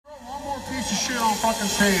shit on fucking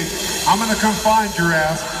stage, I'm gonna come find your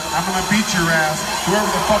ass. I'm gonna beat your ass, whoever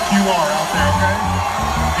the fuck you are out there, okay?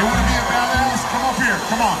 You wanna be a badass? Come up here,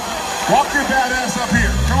 come on. Walk your badass up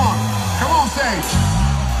here, come on. Come on stage.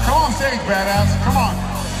 Come on stage, badass, come on.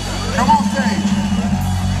 Come on stage.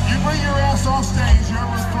 You bring your ass on stage,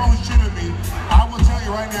 whoever's throwing shit at me, I will tell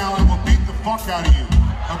you right now, I will beat the fuck out of you,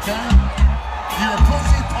 okay? You're a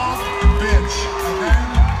pussy punk bitch, okay?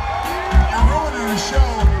 You're ruining the show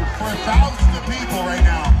for thousands of people right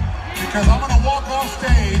now because I'm gonna walk off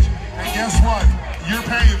stage and guess what? You're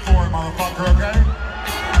paying for it, motherfucker, okay?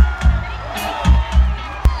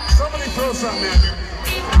 Somebody throw something at me.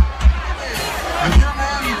 If you're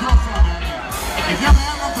man, you throw something at me. If you're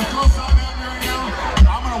man enough to throw something at me right now,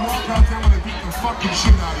 I'm gonna walk out there and I'm gonna beat the fucking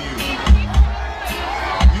shit out of you.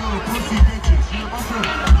 You little pussy bitches. You're a bunch of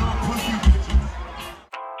little pussy bitches.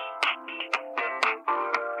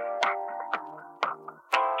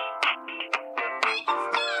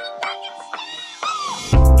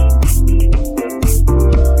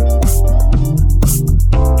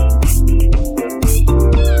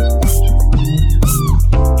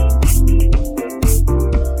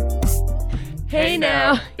 Hey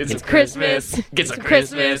now, it's Christmas. It's a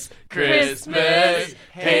Christmas.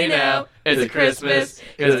 Hey now, it's a Christmas.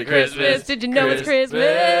 It's a Christmas. Did you know it's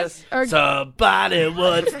Christmas? Somebody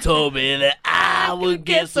once told me that I would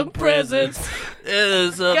get some presents.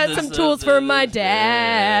 Got some tools for my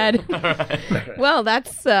dad. Well,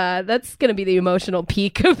 that's gonna be the emotional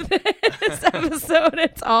peak of this episode.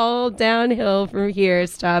 It's all downhill from here,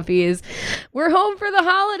 Stuffies. We're home for the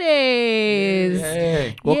holidays.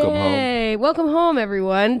 Yay. Welcome home. Welcome home,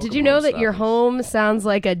 everyone. Did you know that your home sounds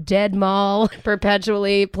like a dead mall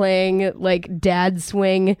perpetually playing like dad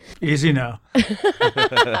swing? Easy now.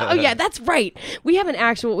 Oh yeah, that's right. We have a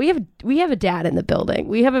dad in the building.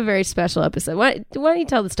 We have a very special episode. Why don't you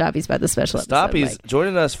tell the Stoppies about the special episode? Stoppies, Mike?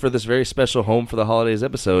 joining us for this very special Home for the Holidays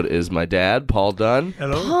episode is my dad, Paul Dunn.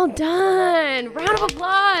 Hello. Paul Dunn. Round of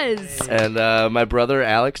applause. And my brother,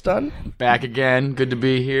 Alex Dunn. Back again. Good to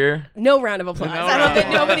be here. No round of applause. I don't think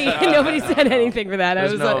nobody said anything for that.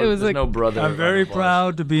 There's no brother. I'm very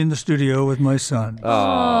proud to be in the studio with my son.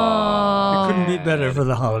 Oh, It couldn't be better for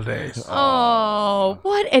the holidays. Oh,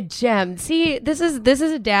 what a gem. See, this is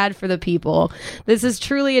a dad for the people. This is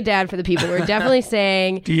truly a dad for the people. We're definitely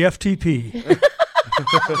saying DFTP.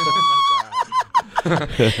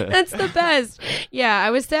 that's the best. Yeah, I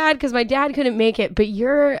was sad because my dad couldn't make it, but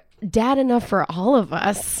you're dad enough for all of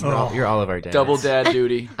us. You're all of our dads. Double dad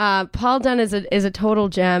duty. Paul Dunn is a total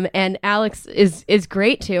gem, and Alex is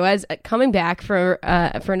great too. As coming back for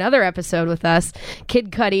another episode with us,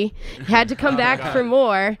 Kid Cudi had to come back for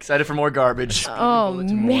more. Excited for more garbage. Oh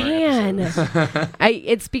man,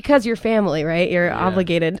 it's because you're family, right? You're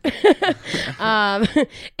obligated.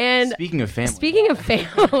 And Speaking of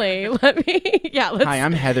family, let's. Hi,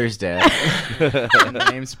 I'm Heather's dad.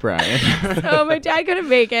 My name's Brian. So my dad couldn't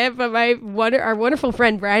make it, but our wonderful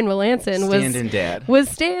friend Brian Melanson was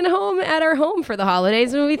staying home at our home for the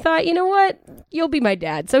holidays, and we thought, you know what, you'll be my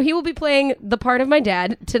dad. So he will be playing the part of my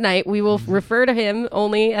dad tonight. We will refer to him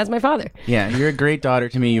only as my father. Yeah, you're a great daughter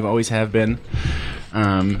to me. You always have been.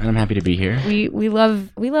 And I'm happy to be here. We love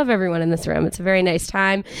everyone in this room. It's a very nice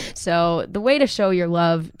time. So the way to show your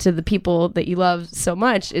love to the people that you love so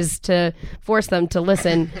much is to force them to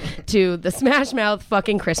listen to the Smash Mouth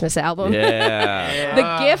fucking Christmas album. Yeah.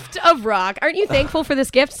 The gift of rock. Aren't you thankful for this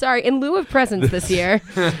gift? Sorry, in lieu of presents this year.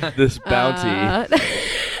 This bounty.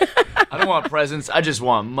 I don't want presents. I just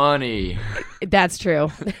want money. That's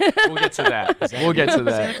true. We'll get to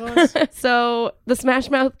that. So the Smash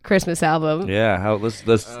Mouth Christmas album. Yeah, let's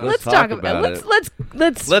talk about it.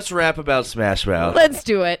 Let's rap about Smash Mouth. Let's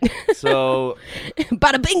do it. So,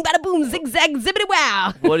 bada bing, bada boom, zigzag, zippity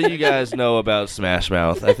wow. What do you guys know about Smash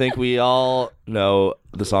Mouth? I think we all know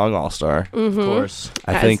the song All Star. Of course.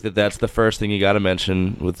 I think that's the first thing you got to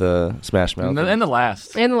mention with the Smash Mouth. And the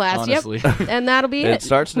last. Honestly. Yep. And that'll be it. It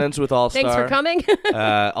starts and ends with All Star. Thanks for coming.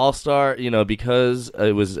 All Star, because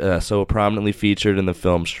it was so prominently featured in the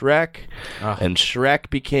film Shrek, and Shrek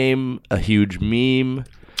became a huge meme.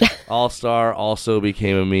 All Star also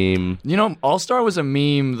became a meme. All Star was a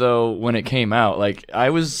meme though when it came out. Like I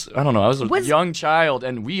was a young child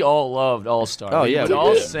and we all loved All Star. Oh yeah, we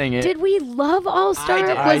all sing it. Did we love All Star?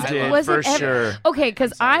 I did for sure. Okay,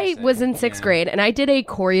 because I was in sixth grade and I did a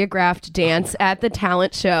choreographed dance at the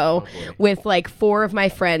talent show with like 4 of my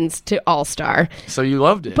friends to All Star. So you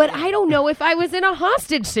loved it. But I don't know if I was in a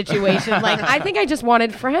hostage situation. Like I think I just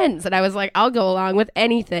wanted friends, and I was like, I'll go along with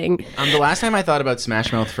anything. The last time I thought about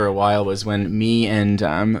Smash Mouth for a while was when me and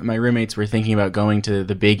my roommates were thinking about going to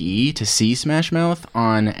the Big E to see Smash Mouth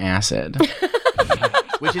on acid.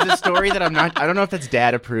 Which is a story that I don't know if that's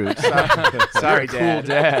dad approved. Sorry, Cool Dad.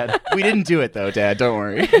 dad. We didn't do it though, Dad. Don't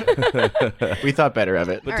worry. We thought better of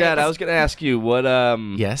it. But All Dad, right, I was gonna ask you what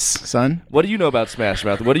Yes, son. what do you know about Smash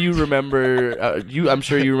Mouth? What do you remember? I'm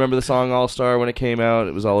sure you remember the song All Star when it came out.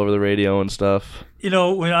 It was all over the radio and stuff. You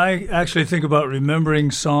know, when I actually think about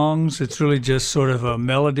remembering songs, it's really just sort of a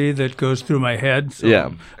melody that goes through my head. So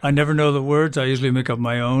Yeah. I never know the words. I usually make up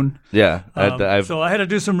my own. Yeah, I've So I had to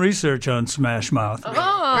do some research on Smash Mouth.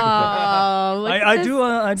 Oh, look at I this do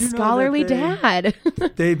know scholarly that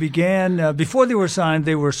dad. they began, before they were signed,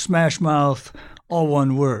 they were Smash Mouth, all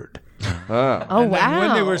one word. oh. Oh, And wow.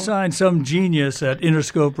 when they were signed, some genius at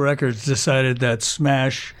Interscope Records decided that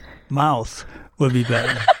Smash Mouth would be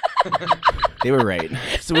better. They were right.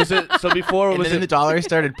 So was it? So before And was then it? the dollars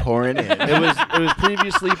started pouring in. It was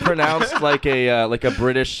previously pronounced like a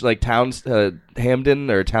British like Towns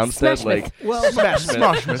Hamden or Townstead Smashmouth. like Well,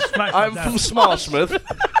 Smashmouth. I'm from Smallsmith.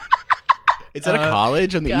 Is that a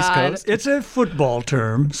college on the East God. Coast? It's a football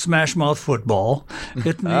term, Smash Mouth football.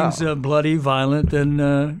 It means bloody, violent, and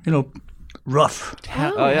rough.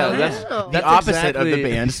 Oh yeah, that's The opposite of the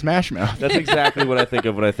band Smash Mouth. That's exactly what I think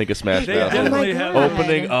of when I think of Smash They Mouth. definitely Oh my have God.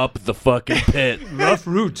 Opening up the fucking pit. rough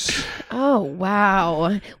roots. Oh,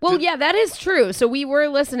 wow. Well, yeah, that is true. So we were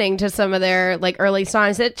listening to some of their like early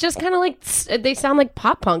songs that just kind of like they sound like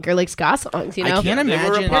pop punk or like ska songs, you know? I can't They were a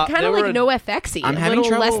imagine. pop- They're kind they of were like a- no FXy, I'm a having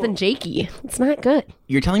little less trouble- than Jakey. It's not good.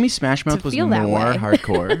 You're telling me Smash Mouth was feel more that way.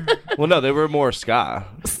 hardcore? Well, no, they were more ska.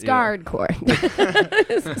 Scarred core.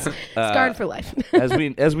 Scarred for life. As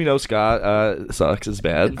we know, ska sucks. It's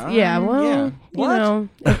bad. Yeah, well, yeah. you What? know,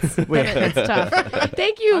 it's tough.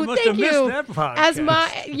 Thank you, I must thank have missed you. that podcast. As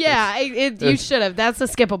my, yeah, you should have. That's a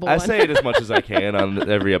skippable I one. say it as much as I can on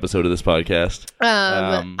every episode of this podcast.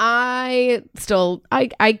 I still,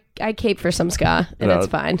 I cape for some ska, and No, it's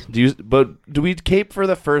fine. Do we cape for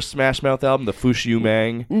the first Smash Mouth album, the Fushyu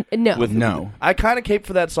Mang? No, No. I kind of cape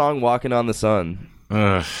for that song, "Walking on the Sun."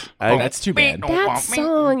 Ugh. I- That's too bad. that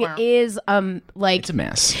song is like It's a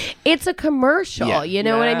mess. it's a commercial. Yeah. You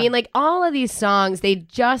know what I Yeah. mean? Like all of these songs, they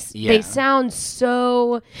Yeah. sound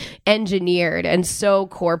so engineered and so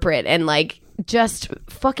corporate and like just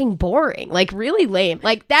fucking boring, like really lame.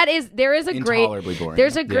 Like there is a Intolerably great boring.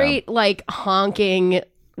 there's a great like honking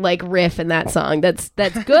like riff in that song that's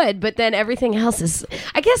good, but then everything else is,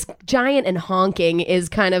 I guess, giant and honking is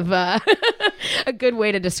kind of a good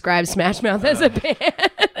way to describe Smash Mouth as a band.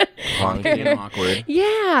 Honky and awkward.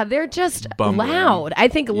 Yeah, they're just Bumbling. loud. I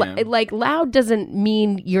think Yeah. like loud doesn't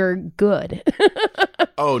mean you're good.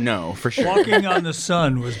 Oh no, for sure. Walking on the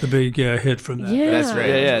Sun was the big hit from that. Yeah. That's right.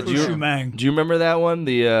 Yeah. Fushyu Mang. Do you remember that one?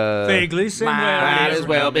 The Vaguely, same way. Might as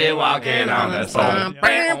well be walking on the sun.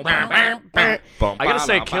 I gotta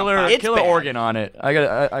say, killer It's bad. organ on it. I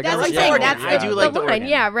gotta That's respect the thing. it. That's I the, do like the the line. organ.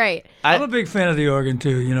 Yeah, right. I'm a big fan of the organ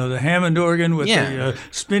too. You know, the Hammond organ with Yeah. the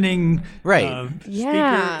spinning Right.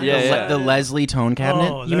 Yeah. speaker. Yeah. The Leslie tone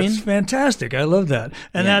cabinet. Oh, you that's mean? fantastic. I love that.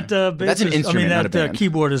 And Yeah. that That's an bassist- instrument, not a that band.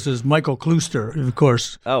 keyboardist is Michael Kluster, of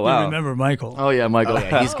course. Oh, wow. You remember Michael? Oh yeah, Michael.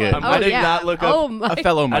 Yeah, he's good. I did yeah. not look up. Oh, A my.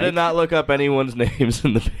 fellow I Mike. did not look up anyone's names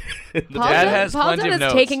in the. Paul's Dad has Paul's plenty of is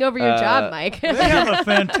notes. taking over your job, Mike. They have a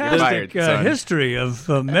fantastic Fired, son. history of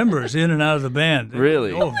members in and out of the band.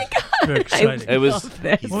 Really? Oh my God. Very exciting. It was.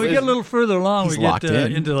 When we get a little further along, He's we get locked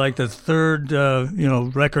in. into like the third,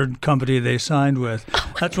 record company they signed with.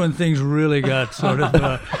 That's when things really got sort of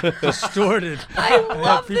distorted. I They had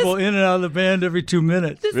love people this, in and out of the band every 2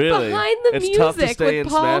 minutes. this Really? behind the It's tough to music stay in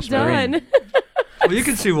with Paul Smash Mouth. Dunn. Well, you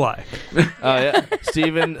can see why. Oh yeah,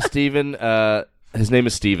 Steven. His name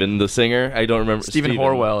is Steven, the singer. I don't remember. Stephen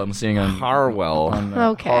Horwell. I'm seeing on Harwell. on,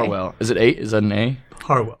 Okay. Harwell. Is it A? Is that an A?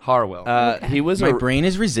 Harwell. Harwell. He was My a. brain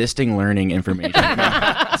is resisting learning information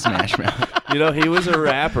about Smash Mouth. He was a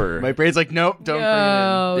rapper. My brain's like, nope, don't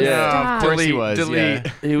No, bring it in. Yeah, stop. Of course he was. delete.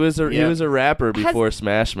 Yeah. He was a. He Yep. was a rapper before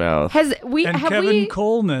Smash Mouth. And And have Kevin we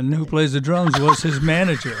Coleman, who plays the drums, was his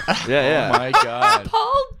manager. Yeah. Oh my God.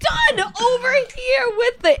 Paul Dunn over here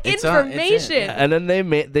with the It's information? And then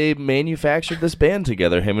they manufactured this band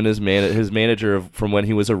together. Him and his manager from when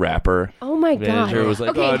he was a rapper. Oh my god! Manager was like,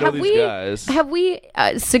 okay, "Oh, I know have these we guys." have we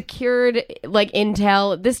secured like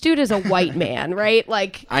intel? This dude is a white man, right?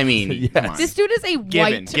 Like I mean, come on. this dude is a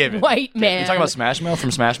Given. white man. You talking about Smash Mouth from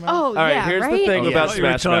Smash Mouth? Oh All right, yeah, here's right. the thing Oh, yeah. about I thought you were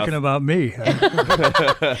Smash talking Mouth. about me.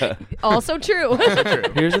 Also true.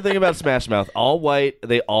 Here's the thing about Smash Mouth. All white,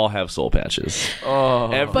 they all have soul patches. Oh.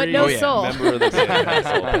 Every But no soul. member of the band has a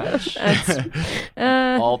soul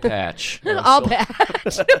patch. All patch. All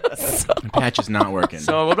patch. So, Patch is not working.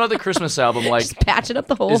 So what about the Christmas album? Like, patching up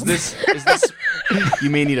the holes. is this You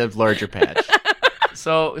may need a larger patch.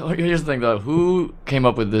 So here's the thing, though. Who came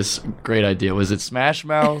up with this great idea? Was it Smash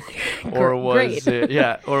Mouth, or was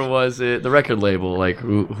it the record label? Like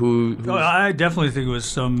who? Oh, I definitely think it was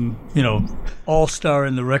some, all-star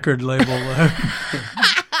in the record label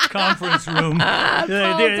conference room.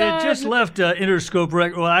 They just left Interscope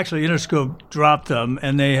Records. Well, actually, Interscope dropped them,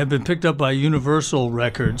 and they have been picked up by Universal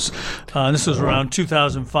Records. This was around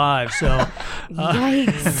 2005. So,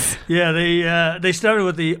 Yikes. yeah, they started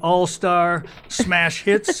with the All-Star Smash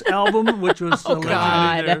Hits album, which was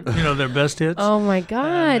allegedly their best hits. Oh my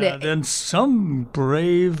God. And, then some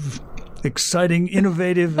brave, exciting,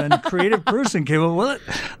 innovative, and creative person came up. Well,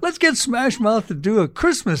 let's get Smash Mouth to do a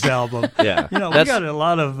Christmas album. Yeah, we got a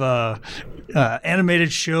lot of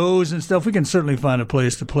animated shows and stuff. We can certainly find a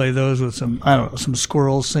place to play those with some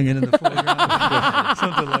squirrels singing in the foreground,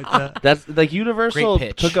 something like that. That's like Universal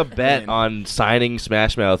took a bet on signing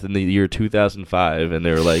Smash Mouth in the year 2005, and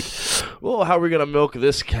they were like, "Well, how are we gonna milk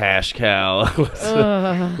this cash cow?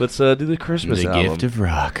 let's do the Christmas album." The gift of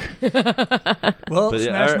rock. Well,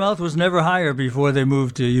 Smash Mouth was never higher before they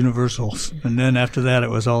moved to Universal, and then after that, it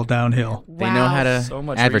was all downhill. Wow. They know how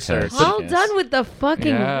to advertise. research. All done with the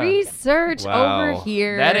fucking research over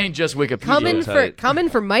here. That ain't just Wikipedia. Coming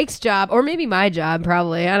for Mike's job, or maybe my job,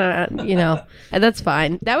 probably. I don't know. And that's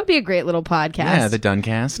fine. That would be a great little podcast. Yeah, the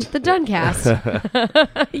Duncast. The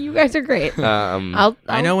Duncast. You guys are great.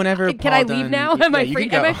 I know whenever. Can I leave now? Am I free?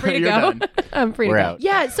 Am I free to go? I'm free to go. Out.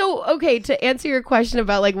 Yeah. So okay, to answer your question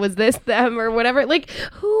about like, was this them or whatever? Like,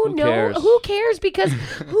 who knows? Who cares? Because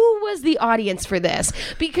who was the audience for this?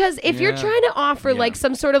 Because if you're trying to offer like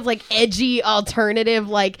some sort of like edgy alternative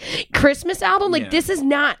like Christmas album, like this is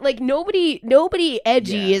not like nobody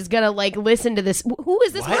edgy is gonna like listen to this. Who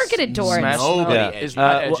is this marketed towards? Nobody is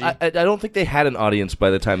not edgy. Well, I don't think they had an audience by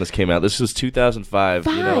the time this came out. This was 2005.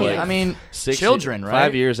 Fine. I mean, children, right?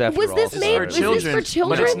 5 years after. Was this made? Was this for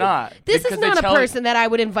children? But it's not. This is not a person that I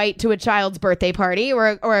would invite to a child's birthday party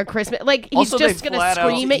or a Christmas. Like he's just gonna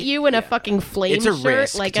scream at you in a a fucking flame it's a shirt,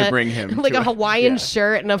 risk like to bring him like to a Hawaiian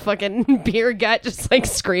shirt and a fucking beer gut, just like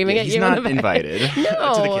screaming at he's you. Not in the invited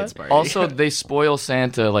no. to the kids' party. Also, they spoil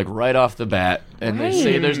Santa like right off the bat, and they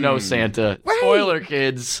say there's no Santa. Right. Spoiler,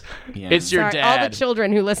 kids. Yeah. It's your Sorry, dad. all the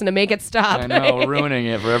children who listen to Make It Stop. I know, ruining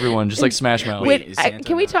it for everyone, just like Smash Mouth. Wait,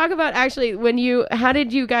 Can we talk about actually how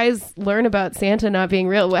did you guys learn about Santa not being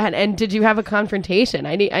real, and did you have a confrontation?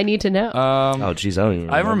 I need to know. Oh, geez, I don't even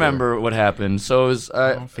remember. I remember what happened. So it was,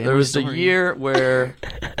 there was a year where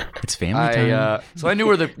it's family time. So I knew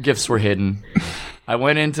where the gifts were hidden. I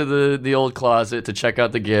went into the old closet to check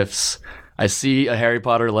out the gifts. I see a Harry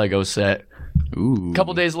Potter Lego set. Ooh. A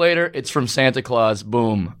couple days later, it's from Santa Claus.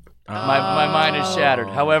 Boom. My mind is shattered.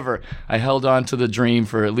 However, I held on to the dream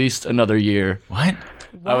for at least another year. What?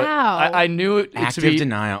 Wow. I knew it Active to be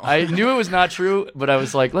denial. I knew it was not true, but I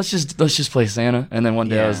was like, let's just play Santa. And then one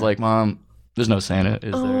day I was like, Mom, there's no Santa,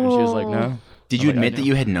 is there? And she was like, no. Did you admit that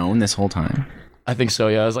you had known this whole time? I think so.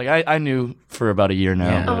 Yeah, I was like, I knew for about a year now.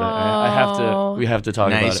 Yeah. But we have to talk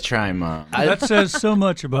about it. Nice try, Mom. That says so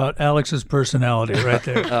much about Alex's personality right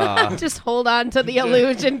there. Just hold on to the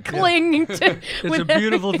illusion, cling to. It's a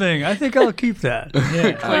beautiful thing. I think I'll keep that.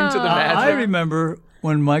 Yeah. Cling to the magic. I remember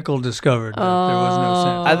when Michael discovered that there was no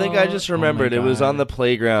Santa. I think I just remembered. It was on the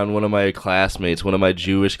playground. One of my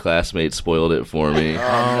Jewish classmates, spoiled it for me. Oh,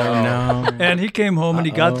 no. And he came home and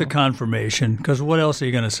he got the confirmation, because what else are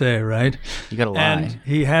you going to say, right? You got to lie. And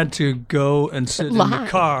he had to go and sit in the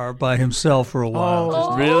car by himself for a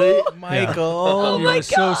while. Really? Michael. He was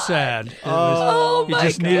so sad. He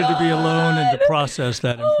just needed to be alone and to process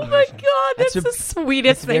that information. Oh my God, that's the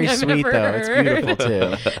sweetest thing Very I've sweet, ever though. heard. It's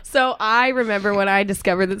beautiful, too. So I remember when I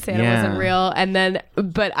discovered that Santa wasn't real,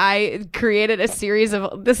 but I created a series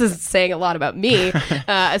of, this is saying a lot about me,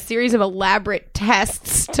 a series of elaborate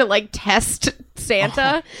tests to like test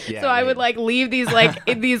Santa. So I would like leave these like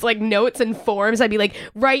these like notes and forms. I'd be like,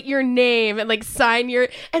 write your name and like sign your,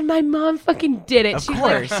 and my mom fucking did it. Of She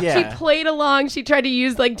course, like, yeah. she played along. She tried to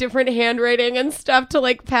use like different handwriting and stuff to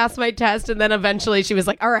like pass my test, and then eventually she was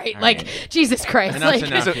like, all right. Like, Jesus Christ, Enough's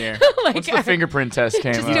like, enough here. like, Once the fingerprint test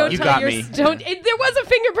came just out. don't You tell got your, me. There was a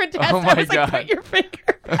fingerprint test. Oh I my was like, God. put your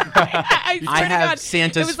finger. I swear I to have God, it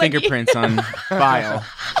Santa's was like- fingerprints on file,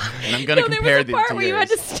 and I'm going to No, there compare was a the part two where you yours.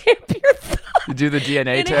 had to stamp your thumb. You do the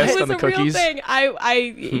DNA And test it was on the a real cookies. thing.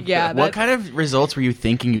 Yeah. What kind of results were you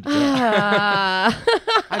thinking you'd get?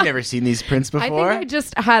 I've never seen these prints I before. think I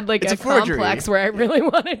just had like It's a a forgery. complex where I really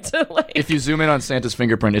wanted to like. If you zoom in on Santa's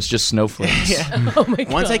fingerprint, it's just snowflakes. Oh my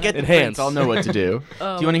god. Once I get the Enhance. prints, I'll know what to do. Do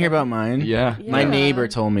you want to hear about mine? Yeah. My Yeah. neighbor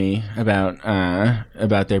told me about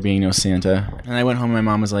there being no Santa, and I went home and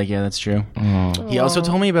my mom was like, "Yeah, that's true." He also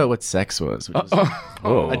told me about what sex was, which is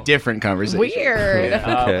a different conversation. Weird.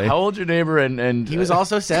 Okay. How old's your neighbor? And He was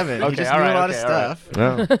also 7. Okay, he just all knew right, a lot okay, of all right.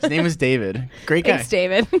 stuff. Oh. His name was David. Great guy. Thanks,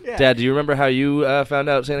 David. Dad, do you remember how you found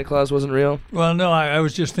out Santa Claus wasn't real? Well, no, I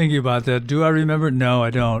was just thinking about that. Do I remember? No, I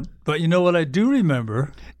don't. But you know what I do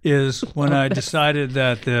remember is when I decided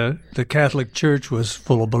that the Catholic Church was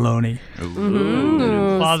full of baloney.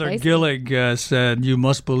 Father spicy. Gillig said, "You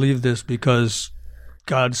must believe this because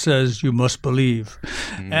God says you must believe."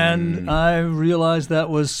 And I realized that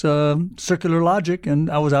was circular logic, and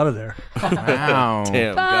I was out of there. Wow.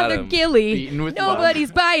 Damn, got Father him. Gilly. Beaten with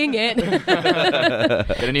Nobody's buying it.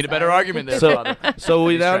 Gonna need a better argument there, Father. So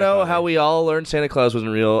we now right, know Father. how we all learned Santa Claus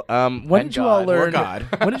wasn't real. When did you all God. Or learn? God.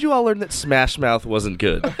 When did you all learn that Smash Mouth wasn't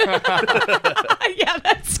good? Yeah,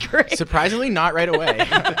 that's great. Surprisingly, not right away.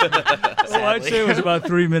 Well, I'd say it was about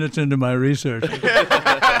 3 minutes into my research.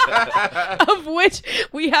 Of which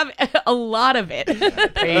we have a lot of it.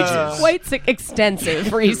 Pages. Quite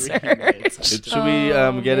extensive research. Should we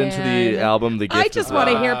get into the man. album, The Gift I of just want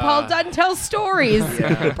to hear Paul Dunn tell stories.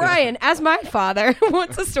 Brian, as my father,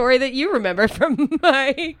 what's a story that you remember from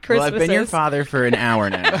my Christmases? Well, I've been your father for an hour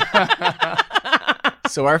now.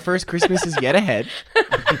 So our first Christmas is yet ahead.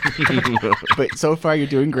 But so far, you're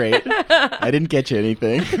doing great. I didn't get you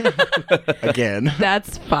anything. Again.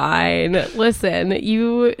 That's fine. Listen,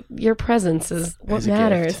 your presence is what It's a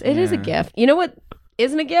matters. gift. It is a Yeah. gift. You know what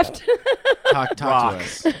isn't a gift? Talk to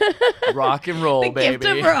us. Rock and roll, The baby.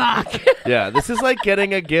 gift of rock. Yeah, this is like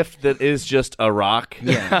getting a gift that is just a rock.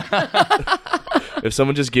 Yeah. If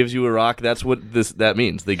someone just gives you a rock, that's what that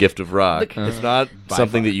means. The gift of rock. It's not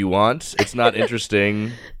something that you want. It's not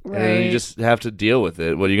interesting. And Right. you just have to deal with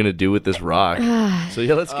it. What are you going to do with this rock? So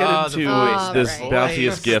yeah, let's get into this right.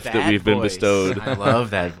 bounteous gift that we've been bestowed I love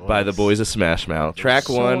that voice. by the boys of Smash Mouth. Track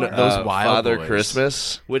one, Those wild Father boys.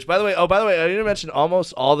 Christmas. Which, by the way, I didn't mention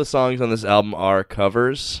almost all the songs on this album are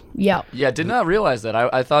covers. Yep. Yeah, did not realize that.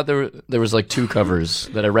 I thought there was like 2 covers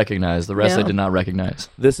that I recognized. The rest Yeah. I did not recognize.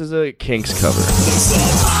 This is a Kinks cover.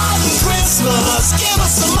 Father Christmas, give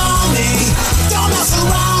us some money. Don't mess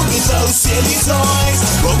around with those silly toys.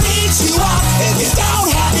 We'll beat you up if you don't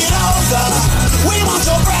hand it over. We want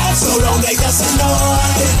your bread, so don't make us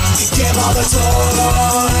annoyed. Give all the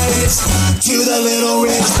toys to the little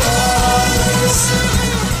rich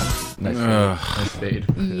boys. Nice fade.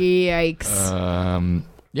 Yikes.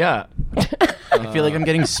 Yeah. I feel like I'm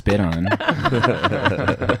getting spit on.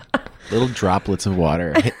 Little droplets of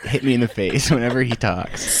water hit me in the face whenever he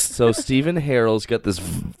talks. So Stephen Harrell's got this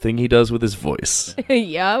thing he does with his voice,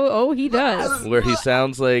 Yeah. Oh, he does. where he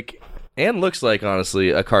sounds like and looks like, honestly,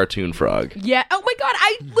 a cartoon frog. Yeah. Oh my God!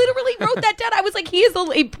 I literally wrote that down. I was like, he is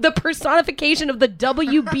the personification of the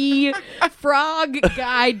WB frog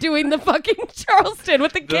guy doing the fucking Charleston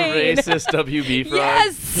with the The cane. racist WB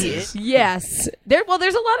frog. Yes. There's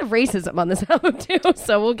a lot of racism on this album too.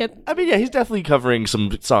 So we'll get I mean, yeah, he's definitely covering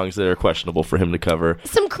some songs that are questionable for him to cover.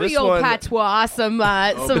 some This Creole one- patois.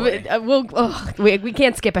 We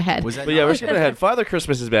can't skip ahead. Was that But yeah, we're skipping ahead. Father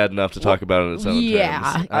Christmas is bad enough to talk about on its own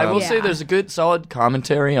Yeah. terms. I will Yeah. say there's a good solid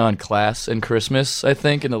commentary on class and Christmas, I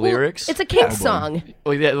think, in the lyrics. It's a Kinks song.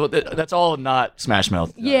 Well, yeah, that's all not Smash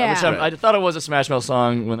Mouth. Yeah. Which I thought it was a Smash Mouth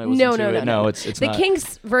song when I listened to it. No, it's the not.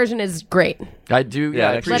 Kinks version is great. I do. Yeah,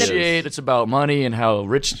 I actually it appreciate is. it's about money and how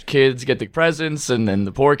rich kids get the presents and then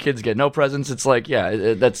the poor kids get no presents. It's like,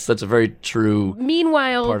 yeah, that's a very true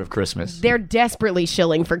Meanwhile, part of Christmas. they're desperately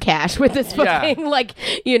shilling for cash with this fucking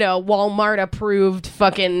Walmart approved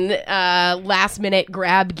fucking last minute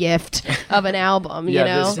grab gift of an album. Yeah, you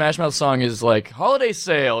know. the Smash Mouth song is like holiday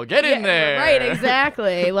sale. Get in there. Right,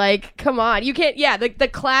 exactly. Like, come on. You can't, the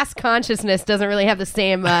class consciousness doesn't really have the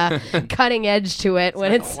same cutting edge to it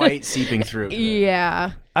when it's. quite seeping through?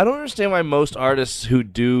 Yeah. I don't understand why most artists who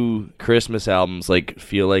do Christmas albums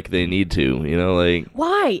feel like they need to,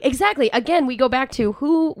 Why? Exactly. Again, we go back to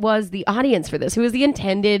who was the audience for this? Who was the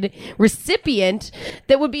intended recipient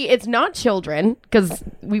that would be, it's not children, because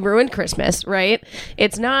we ruined Christmas, right?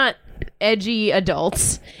 It's not edgy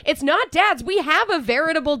adults. It's not dads. We have a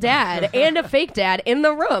veritable dad and a fake dad in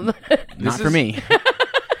the room. Not for me.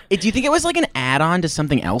 Do you think it was like an add-on to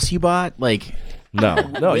something else you bought? Like, No,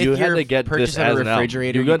 with you had your to get purchase this of as a an album.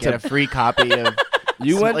 refrigerator, You you got get to a free copy of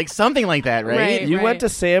You went like something like that, right? Right. You went to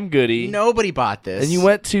Sam Goody. Nobody bought this. And you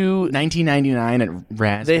went to 1999 at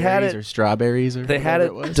raspberries had it- or strawberries or they had whatever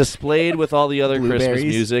it was. displayed with all the other Christmas Blueberries.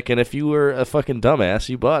 music, and if you were a fucking dumbass,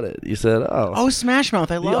 you bought it. You said, Oh, Smash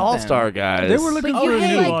Mouth! I love the All-Star guys. They were looking But for you a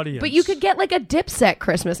new had audience. but you could get like a Dipset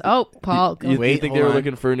Christmas. Oh, Paul, go. You Wait, think hold they were on.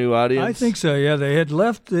 looking for a new audience? I think so. Yeah, they had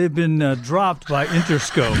left. They'd been dropped by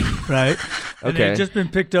Interscope, right? And they Okay. had just been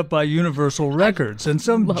picked up by Universal Records, and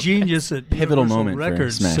some genius at Pivotal Universal moment for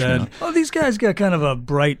Records Smash said, Mouth. "Oh, these guys got kind of a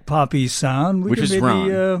bright poppy sound. We Which can is maybe,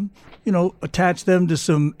 wrong. attach them to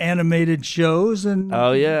some animated shows and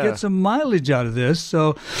Oh, yeah. get some mileage out of this."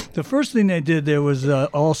 So the first thing they did there was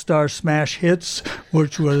All-Star Smash Hits,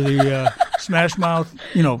 which were the Smash Mouth,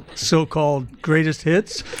 so-called greatest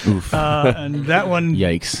hits. And that one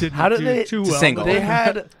Yikes. didn't How did do they- too It's a well. single. They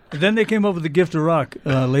had. Then they came up with the Gift of Rock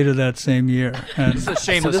later that same year. And It's a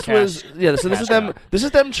So shameless this was So this is them. grab. This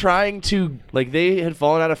is them trying to like they had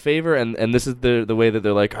fallen out of favor, and this is the way that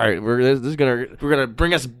they're like, all right, we're gonna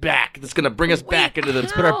bring us back. This is gonna bring us back into the.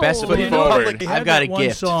 Let's put our best how? foot You know, forward. they had I've got that a one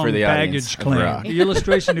gift song, for the audience Baggage of Claim. rock. The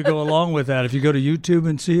illustration to go along with that, if you go to YouTube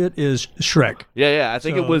and see it, is Shrek. Yeah. I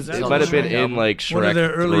think So it was. that's It might have been Shrek. in like Shrek One of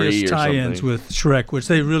their 3 earliest or tie-ins something. with Shrek, which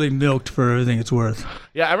they really milked for everything it's worth.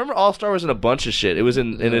 Yeah, I remember All Star was in a bunch of shit. It was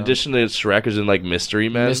in addition to Shrek, it was in like Mystery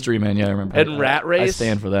Men. Mystery Man, yeah, I remember. And that. Rat Race. I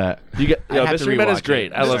stand for that. You get, I'd have to Mystery Men is rewatch great.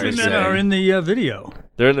 it. I love Mystery Mystery Men Men. are in the video.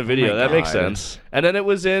 They're in the video. my That makes God. sense. And then it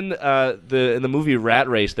was in the movie Rat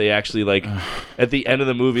Race. They actually like at the end of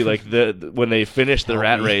the movie, like when they finish the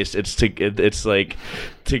Rat Race, it's like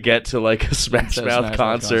to get to like a Smash It's a Mouth Smash Mouth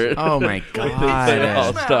concert. Oh my Like, they say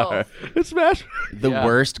All god. Star. It's Smash. The Yeah.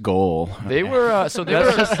 worst goal. They were so they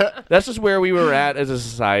were. That's just where we were at as a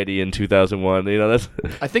society in 2001. That's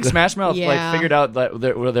I think Smash Mouth Yeah. like figured out that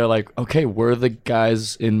they're like, okay, we're the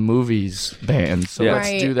guys in movies band, so Yeah. let's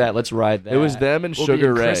Right. do that. Let's ride that. It was them and We'll be Sugar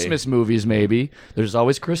in Ray. Christmas movies, maybe. There's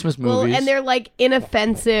always Christmas Well, movies. and they're like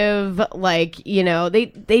inoffensive, like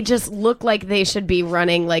they just look like they should be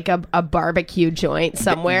running like a barbecue joint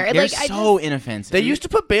somewhere. They're like so inoffensive. They used to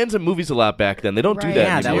put bands in movies a lot back then. They don't do Right. that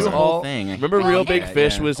Yeah, that anymore. was a whole thing. Remember Well, Real and- Big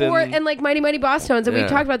Fish Yeah. was in. and like Mighty Mighty Boss Tones, and Yeah. we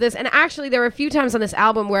talked about this. And actually, there were a few times on this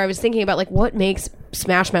album where I was thinking about like what makes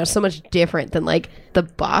Smash Mouth so much different than like the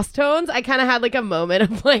Boss Tones. I kind of had like a moment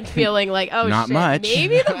of like feeling like, oh, Not shit, much.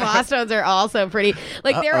 maybe the Boss Tones are also pretty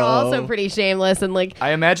like they're also pretty shameless and like.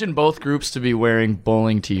 I imagine both groups to be wearing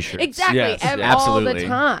bowling T-shirts. Exactly, Yes, all the absolutely.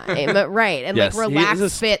 time, right? And Yes, like he relaxed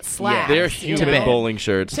is a- fit slacks. They're you human know? bowling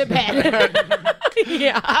shirts. To bed.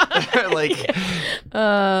 yeah. like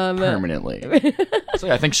permanently. So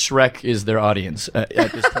yeah, I think Shrek is their audience at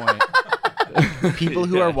this point. People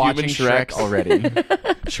who Yeah, are watching human Shrek Shreks. already.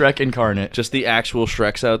 Shrek incarnate. Just the actual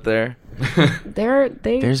Shreks out there.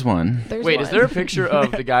 There's one. There's Wait, one. is there a picture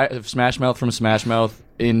of the guy of Smash Mouth from Smash Mouth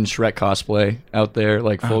in Shrek cosplay out there,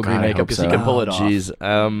 like full green God, I makeup, hope because he so. can pull it off?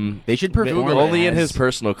 Jeez. They should perform Only in as his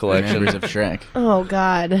personal collection. members of Shrek. Oh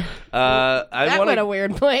God, I that want went a to.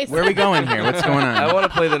 weird place. Where are we going here? What's going on? I want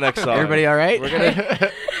to play the next song. Everybody all right?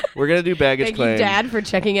 We're gonna do baggage Thank claim. you, Dad, for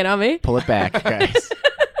checking in on me. Pull it back, guys.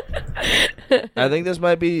 I think this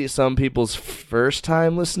might be some people's first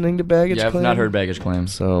time listening to baggage Yeah, I've claim. not heard baggage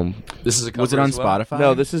claims. So This is a cover Was it on as well? Spotify?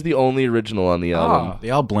 no, this is the only original on the album. They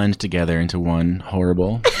all blend together into one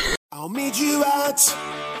horrible. I'll meet you at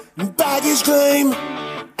baggage claim.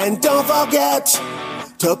 And don't forget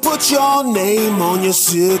to put your name on your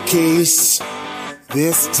suitcase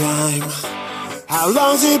this time. How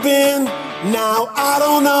long's it been? Now I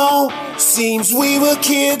don't know. Seems we were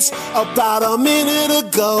kids about a minute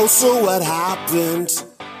ago. So what happened?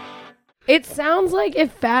 It sounds like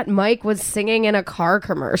if Fat Mike was singing in a car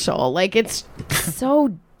commercial. Like it's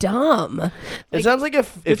so dumb. It sounds like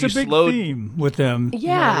if It's you a big slowed. theme with them.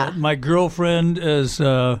 Yeah. My girlfriend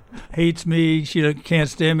hates me. She can't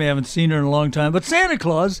stand me. I haven't seen her in a long time. But Santa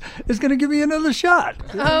Claus is going to give me another shot.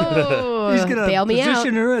 Oh, He's going to bail me out.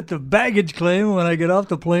 position her at the baggage claim. When I get off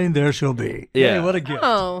the plane, there she'll be. Yeah. Hey, what a gift.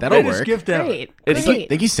 Oh, That'll Greatest work. gift ever. great. It's Great.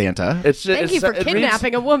 Thank you, Santa. It's just, Thank you for it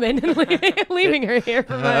kidnapping a woman and leaving her here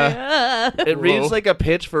for my. It reads like a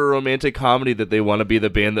pitch for a romantic comedy that they want to be the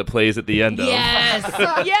band that plays at the end of.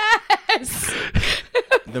 Yes, yes.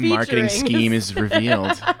 The marketing Featuring. scheme is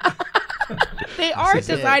revealed. They are is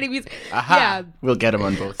it. designing music. Aha. Yeah. We'll get them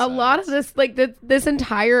on both A sides. lot of this, like this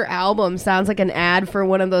entire album, sounds like an ad for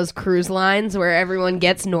one of those cruise lines where everyone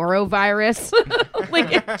gets norovirus,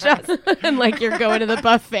 like it just, and like you're going to the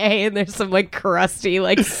buffet and there's some like crusty,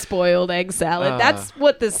 like spoiled egg salad. That's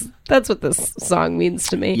what this song means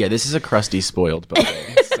to me. Yeah, this is a crusty, spoiled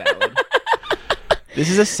buffet salad. This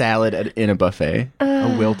is a salad in a buffet.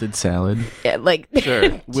 A wilted salad. Yeah, like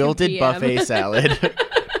Sure. Wilted 2 p.m. buffet salad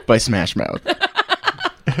by Smash Mouth.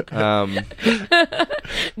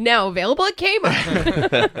 Now available at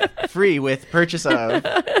Kmart. Free with purchase of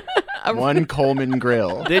one Coleman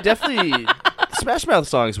grill. They definitely Smash Mouth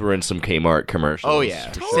songs were in some Kmart commercials. Oh yeah,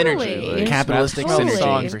 Totally. synergy, capitalistic Totally. synergy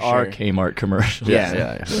songs for sure. are Kmart commercials.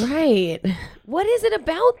 Yeah. Right. What is it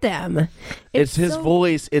about them? It's his so-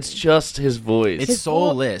 voice. It's just his voice. It's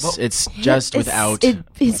soulless. It's just without.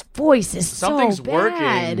 His voice is Something's so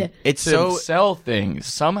bad. working It's to so. sell things.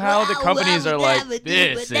 Somehow the companies are like,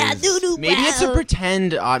 this is... Maybe it's a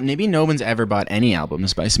pretend. Maybe no one's ever bought any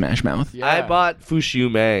albums by Smash Mouth. Yeah. I bought Fushu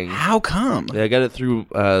Mang. How come? Yeah, I got it through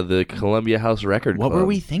the Columbia House Record What Club. were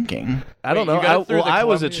we thinking? I don't Wait, you know. got it through the I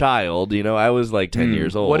was a Columbia- child. I was like 10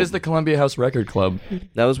 years old. What is the Columbia House Record Club?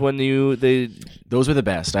 That was when they Those were the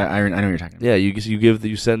best. I know what you're talking about. yeah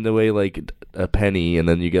you send away like a penny and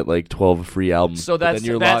then you get like 12 free albums. So But that's then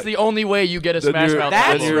you're that's lo- the only way you get a Then Smash you're- Mouth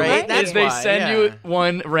That's album. right. Is That's they why, send yeah. you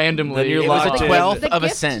one randomly. Then you're It was locked a in. twelfth The of a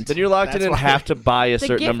gift- cent. Then you're locked in That's and why. have to buy a The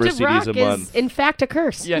certain gift number of of CDs rock a month. is, in fact, a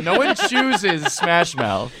curse. Yeah, no one chooses Smash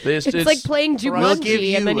Mouth. It's like playing We'll give Jumanji,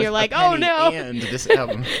 you and then you're a like, oh penny no. And this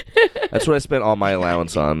album. That's what I spent all my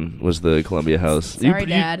allowance on was the Columbia House. Sorry,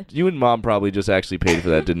 Dad. You and Mom probably just actually paid for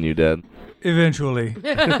that, didn't you, Dad? Eventually.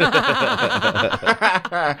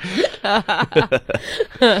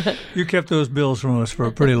 You kept those bills from us for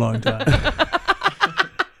a pretty long time.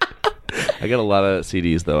 I got a lot of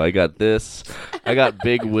CDs though. I got this. I got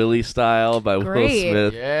Big Willie Style by Will Great.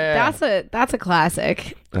 Smith. Yeah. That's a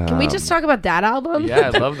classic. Can we just talk about that album?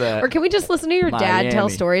 Yeah, I love that. Or can we just listen to your dad tell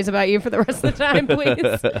Miami. stories about you for the rest of the time,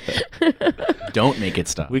 please? Don't make it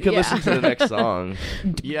stop. We could Yeah. listen to the next song.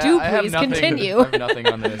 Yeah, Do I have please nothing, continue. I have nothing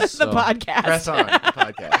on this. the so. podcast. Press on the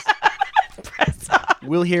podcast. Press on.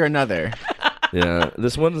 We'll hear another. Yeah,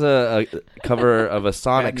 this one's a cover of a Bad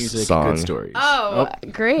Sonic music, song. good stories. Oh,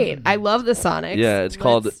 great. I love the Sonics. Yeah, it's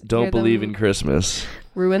called Let's "Don't hear Believe them in Christmas."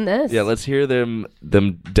 Ruin this. Yeah, let's hear them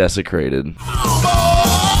desecrated. Well,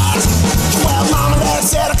 Mom and Dad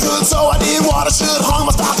said I could, so I did what I should. Hung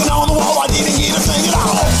my stocking on the wall, I didn't get a thing at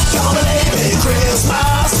all. Don't believe in Christmas.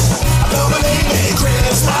 I don't believe in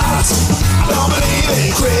Christmas. I don't believe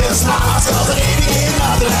in Christmas, 'cause I didn't get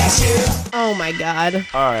nothing last year. Oh my God.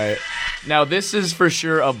 All right. Now, this is for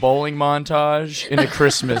sure a bowling montage in a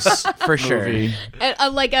Christmas For sure. movie.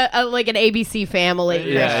 Like an ABC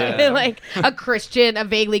Family, Yeah. like a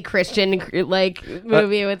vaguely Christian like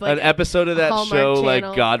movie with like An episode of that Hallmark show, Channel.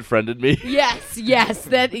 like God Friended Me. Yes.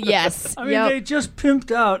 I mean, they just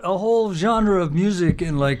pimped out a whole genre of music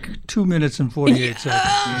in like 2 minutes and 48 seconds.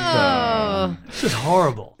 Oh. It's just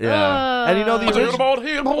horrible. Yeah, and you know the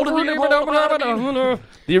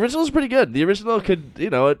original is pretty good. The original could,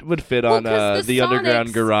 it would fit on 'cause the the Underground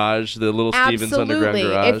Sonics- Garage, the little Stevens Underground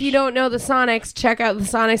Absolutely. Garage. If you don't know the Sonics, check out the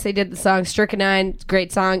Sonics. They did the song Strychnine,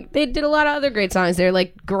 great song. They did a lot of other great songs. They're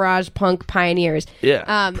like garage punk pioneers.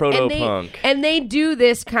 Yeah, proto-punk. And they do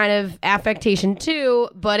this kind of affectation too,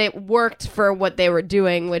 but it worked for what they were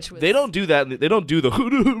doing, which was They don't do that. They don't do the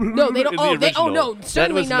No, they don't. No, certainly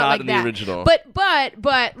that was not like in that. the original.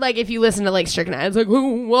 But like if you listen to like Strychnine, it's like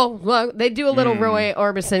well, they do a little Roy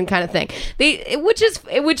Orbison kind of thing. Which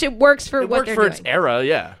it works for it what worked they're for doing. its era.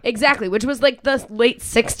 Yeah. Exactly, which was like the late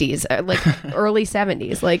 '60s, like early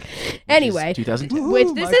 '70s. Like anyway, 2010. which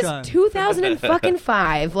Ooh, this my is time.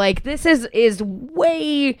 2005. Like this is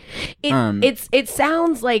way. It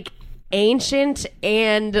sounds like ancient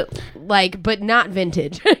and like, but not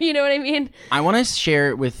vintage. You know what I mean? I want to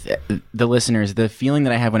share with the listeners the feeling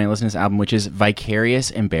that I have when I listen to this album, which is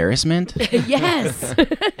vicarious embarrassment. Yes.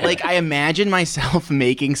 Like, I imagine myself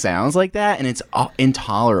making sounds like that, and it's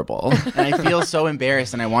intolerable. And I feel so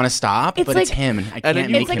embarrassed, and I want to stop, It's but like- it's him, and I and can't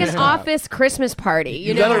you- make It's like him an stop. office Christmas party,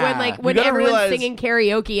 you know, gotta- when you gotta everyone's realize- singing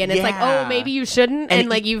karaoke and it's like, Yeah. oh, maybe you shouldn't, and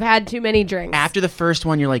like you've had too many drinks. After the first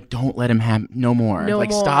one, you're like, don't let him have no more. No like,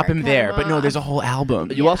 more. stop him Cut there. him But no, off. there's a whole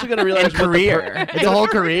album. You also got to realize and what the career. It's a whole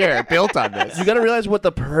career built on this. You got to realize what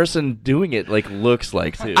the person doing it like looks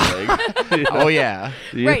like too. Like, Oh yeah.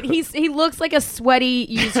 Right, he looks like a sweaty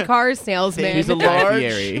used car salesman. He's a Guy large.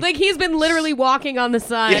 Fieri. Like he's been literally walking on the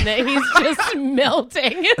sun. He's just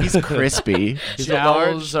melting. He's crispy. He's a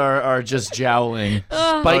large, Jowls are just jowling.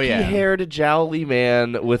 spiky yeah. haired, jowly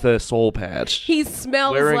man with a soul patch. He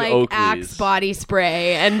smells Wearing like Oakleys. Axe body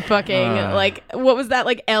spray and fucking like what was that,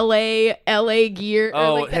 like LA LA gear.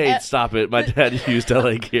 Oh, hey, stop it! My dad used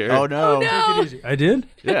LA gear. Oh no. no. Take it easy. I did?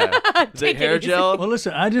 Yeah. Is it Take it hair easy. gel? Well,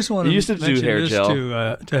 listen, I just want You to used to do mention hair this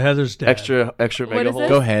gel. to Heather's dad. Extra What mega is hole. it?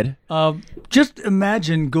 Go ahead. Just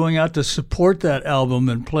imagine going out to support that album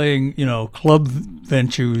and playing, club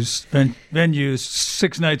venues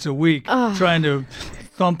 6 nights a week, trying to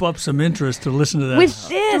thump up some interest to listen to that. With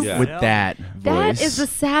this. Yeah. With that voice. That is the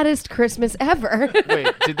saddest Christmas ever. Wait,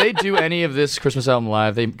 did they do any of this Christmas album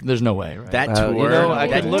live? There's no way, right? That tour. I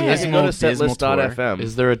that can look. I can go to setlist.fm.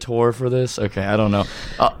 Is there a tour for this? Okay, I don't know.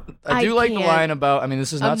 I do like the can't. line about. I mean,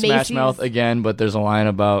 this is not Smash Macy's. Mouth again, but there's a line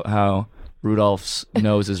about how Rudolph's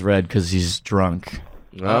nose is red because he's drunk.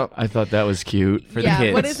 Oh. I thought that was cute for yeah, the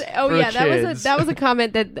kids. what is? Oh For yeah, kids. that was a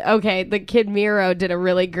comment that the kid Miro did a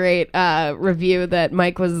really great review that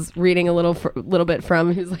Mike was reading a little bit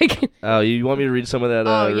from. He's like, Oh, you want me to read some of that?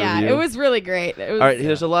 oh yeah, review? it was really great. It was, All right,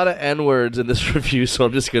 there's a lot of N words in this review, so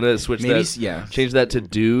I'm just gonna switch Maybe, that. yeah. Change that to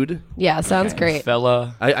dude. yeah, sounds great.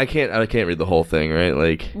 Fella. I can't read the whole thing, right?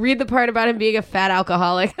 Like, Read the part about him being a fat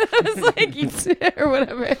alcoholic. It's like or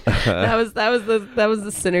whatever. That was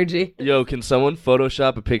the synergy. yo, can someone Photoshop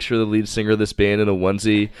a picture of the lead singer of this band in a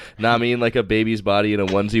onesie? Nah, I mean like a baby's body in a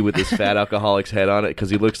onesie with this fat alcoholic's head on it, because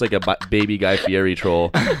he looks like a baby Guy Fieri troll,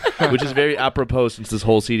 which is very apropos since this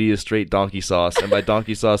whole CD is straight donkey sauce, and by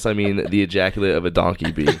donkey sauce I mean the ejaculate of a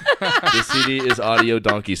donkey bee. This CD is audio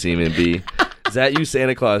donkey semen bee. Is That You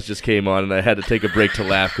Santa Claus just came on, and I had to take a break to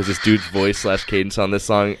laugh because this dude's voice / cadence on this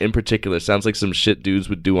song in particular sounds like some shit dudes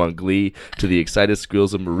would do on Glee to the excited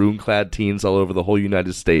squeals of maroon-clad teens all over the whole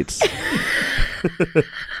United States.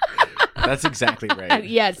 That's exactly right.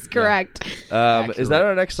 Yes, correct. Is that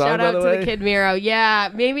our next song, Shout by out the to way? the Kid Miro. Yeah,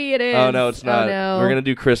 maybe it is. Oh, no, it's not. Oh, no. We're going to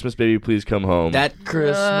do Christmas, Baby, Please Come Home. That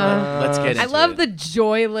Christmas. Let's get into I love it. the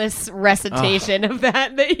joyless recitation of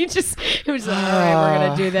that you just, it was like, all right, we're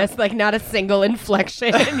going to do this. Like, not a single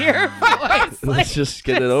inflection in your voice. Like, Let's just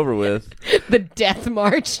get it over with. the death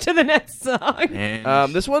march to the next song.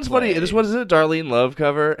 And This one's funny. This one is a Darlene Love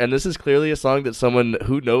cover, and this is clearly a song that someone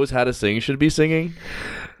who knows how to sing should be singing.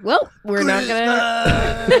 Well, we're not going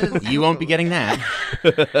to. you won't be getting that.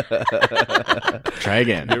 Try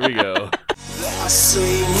again. Here we go.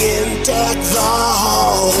 Singing deck the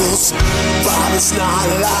halls, but it's not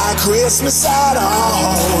like Christmas at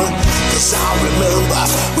all. 'Cause I remember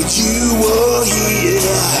when you were here,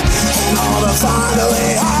 and all the fun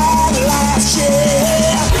we had last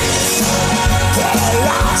year. The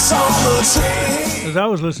lights on the tree. As I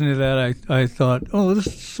was listening to that, I thought, oh,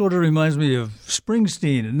 this sort of reminds me of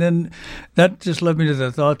Springsteen. And then that just led me to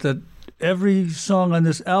the thought that every song on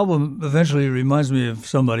this album eventually reminds me of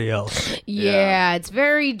somebody else. Yeah, it's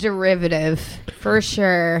very derivative, for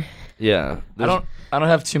sure. Yeah. I don't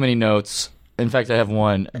have too many notes. In fact, I have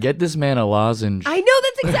one. Get this man a lozenge. I know,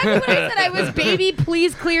 that's exactly what I said. I was, baby,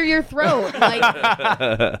 please clear your throat.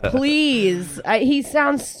 Like, please. He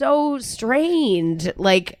sounds so strained.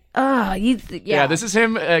 Like, Yeah, this is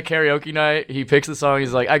him at karaoke night. He picks the song.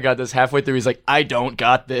 He's like, I got this. Halfway through, he's like, I don't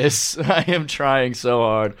got this. I am trying so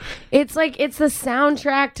hard. It's like, it's the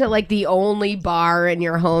soundtrack to like the only bar in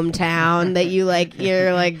your hometown that you like,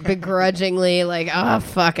 you're like begrudgingly like, oh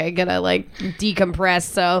fuck, I gotta like decompress.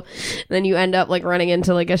 So then you end up like running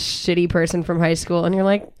into like a shitty person from high school and you're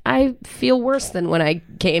like, I feel worse than when I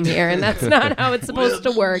came here, and that's not how it's supposed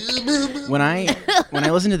to work. When I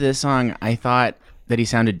listened to this song, I thought that he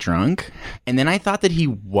sounded drunk, and then I thought that he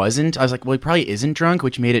wasn't. I was like, well, he probably isn't drunk,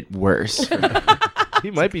 which made it worse. He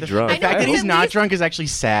might be drunk. I The know, fact that but he's at not least- drunk is actually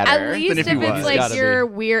sadder At least than if he it's was. like Gotta you're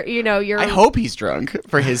be. weird, you're. I hope he's drunk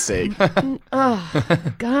for his sake.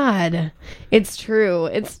 God, it's true.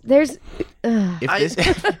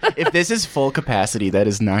 If this is full capacity, that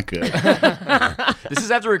is not good. This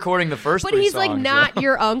is after recording the first But three he's like songs, not so-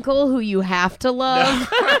 your uncle who you have to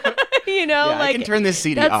love. You know, Yeah, I like can turn this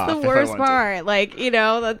CD that's off the if I worst want to. part. Like, you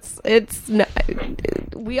know,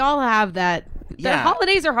 we all have that. The Yeah.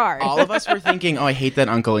 holidays are hard. All of us were thinking, oh, I hate that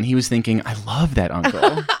uncle. And he was thinking, I love that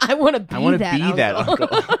uncle. I want to be I want to that be uncle. that uncle.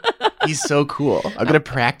 He's so cool. I'm going to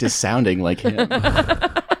practice sounding like him.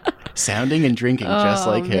 Sounding and drinking just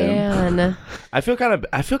like him. Man. I feel kind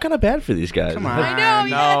of bad for these guys. Come on. I know, yeah,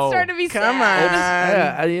 no. it's starting to be Come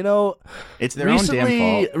sad. on. Yeah, you know, It's their own damn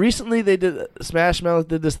fault. Recently, they did Smash Mouth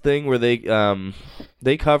did this thing where they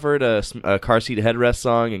They covered a Car Seat Headrest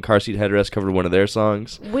song, and Car Seat Headrest covered one of their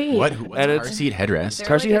songs. Wait. What's And Car Seat Headrest?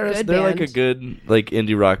 Car Seat like a Headrest, good they're like a band. good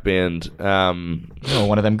indie rock band. Oh,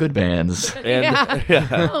 one of them good bands. And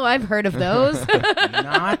Yeah. Oh, I've heard of those.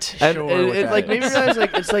 Not And sure. it, what it, that like maybe is. realize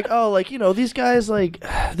like it's like, oh, like, you know, these guys, like,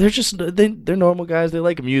 they're normal guys. They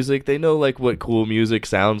like music. They know like what cool music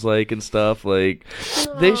sounds like and stuff. Like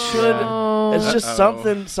they should. It's just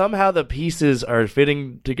something. Somehow the pieces are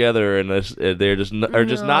fitting together, and they're just are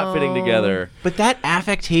just not fitting together. But that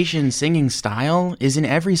affectation singing style is in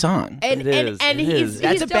every song. And It is, and it he's is.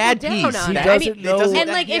 That's he's a bad doubled down piece. on He it. doesn't I mean, know- and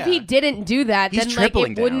like if he yeah. didn't do that, He's then like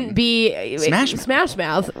tripling it wouldn't down. be Smash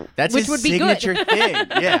Mouth, That's which his would be signature good. thing.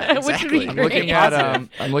 Yeah, Which would be exactly. great.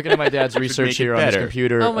 I'm looking at my dad's research make it here on his better.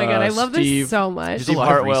 computer. Oh my god, I love Steve, this so much. Steve a lot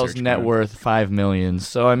of Hartwell's research net going on. worth $5 million.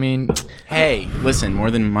 So I mean, Hey, listen,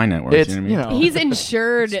 more than my network. it's you know you what I mean? know He's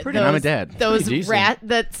insured. pretty- I'm a dad. Those Pretty decent.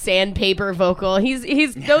 that sandpaper vocal.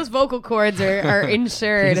 He's those vocal cords are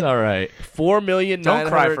insured. he's all right. Don't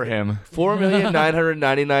cry for him.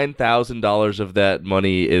 $4,999,000 of that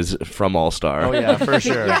money is from All Star. Oh yeah, for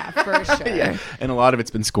sure. Yeah, for sure. And a lot of it's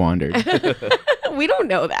been squandered We don't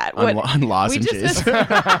know that. on, What- on we lozenges.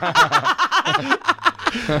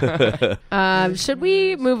 should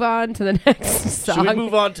we move on to the next song? Should we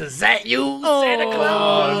move on to Zat You, Santa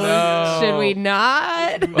Claus? No. Should we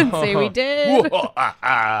not? Say we did.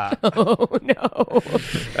 Oh no.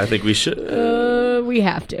 I think we should. We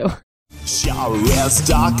have to. Sure is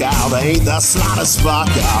dark out, ain't the slightest spark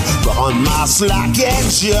out on my slacking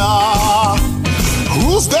jaw.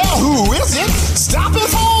 Who's there? Who is it? Stopping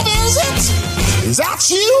for a visit? Is that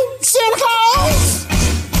you, Santa Claus?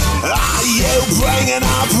 Are you bringing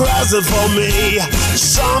a present for me?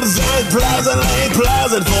 Something pleasant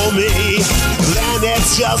for me? Then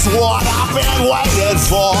it's just what I've been waiting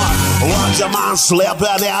for. Watch your mind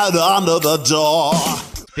slipping out under the door.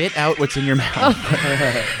 Spit out what's in your mouth.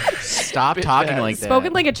 Stop talking like that.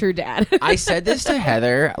 Spoken like a true dad. I said this to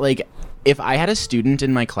Heather. Like, if I had a student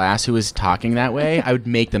in my class who was talking that way, I would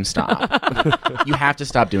make them stop. You have to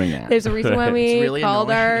stop doing that. There's a reason why we really called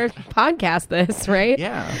annoying. our podcast this, right?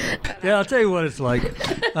 Yeah. Yeah, I'll tell you what it's like.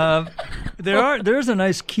 There's a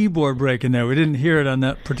nice keyboard break in there. We didn't hear it on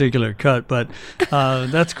that particular cut, but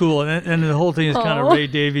that's cool. And the whole thing is kind of Oh. Ray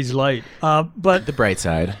Davies light. But The bright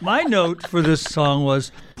side. my note for this song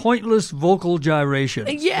was pointless vocal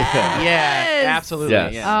gyrations. Yes. absolutely.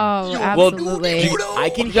 Yes. Yeah. Oh, absolutely. I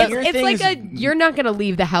can hear It's things. like you're not gonna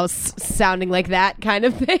leave the house sounding like that kind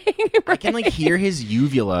of thing. I can like hear his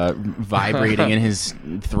uvula vibrating in his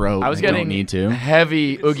throat. I was don't getting need to.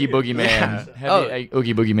 heavy Oogie Boogie Man,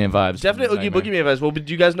 Oogie Boogie Man vibes. Definitely Oogie Boogie Man vibes. Well, do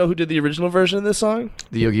you guys know who did the original version of this song?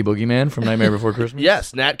 The Oogie Boogie Man from Nightmare Before Christmas.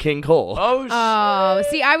 Yes, Nat King Cole. Oh, Oh,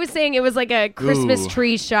 see, I was saying it was like a Christmas Ooh.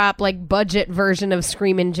 tree shop, like budget version of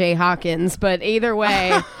Screamin' Jay Hawkins. But either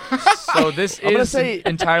way, so this I'm gonna is say-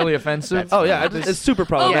 entirely offensive. Oh yeah, it's super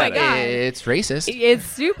problematic. God. It's racist. it's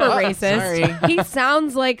super racist. sorry. He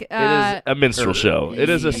sounds like It is a minstrel show. It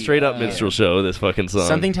is a straight up minstrel show. This fucking song.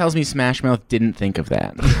 Something tells me Smash Mouth didn't think of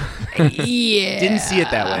that. yeah. Didn't see it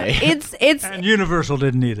that way. It's And Universal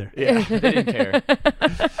didn't either. They didn't care.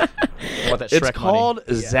 I want that It's Shrek called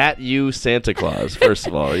Zat You Santa Claus. First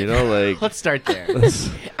of all, you know, like Let's start there.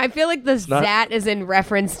 I feel like the not- Zat is in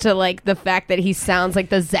reference to like the fact that he sounds like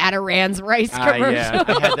the Zataran's rice commercial. Yeah,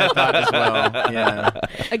 I had that thought as well. Yeah.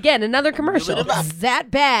 Again, another commercial. Zat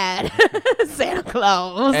bad. Santa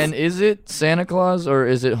Claus. And is it Santa Claus or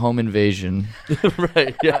is it Home Invasion?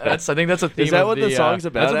 right. Yeah. I think that's a theme. that of what the song's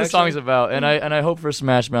about, That's what the actually? song's about, and I hope for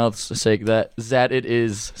Smash Mouth's sake that it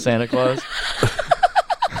is Santa Claus.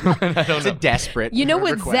 It's a desperate. You know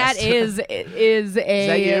what request. Zat is a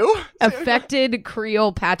that you? affected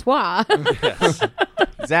Creole patois.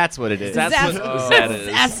 That's what it is. That's That's what Zat is.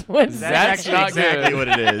 That's what That's actually not exactly good. what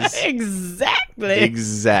it is. exactly.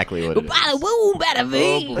 Exactly what it is. Bada boom, bada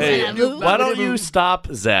bing, Hey, bada boom. why don't you stop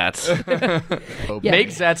Zat? Yeah.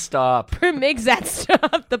 Make that stop. Make Zat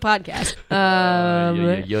stop the podcast.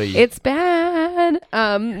 Yo. It's bad.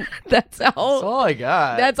 That's That's all. all I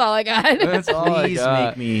got. That's all I got. That's all I Please got.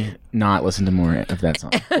 make me not listen to more of that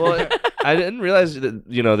song. Well, I didn't realize that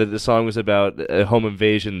that the song was about a home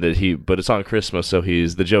invasion but it's on Christmas, so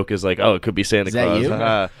the joke is like, oh, it could be Santa Is that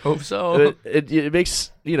Claus. you? Hope so. It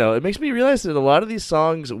makes me realize that a lot of these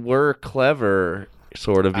songs were clever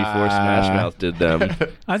sort of before Smash Mouth did them.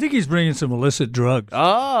 I think he's bringing some illicit drugs.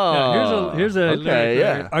 Oh, Yeah, here's a okay, lyric.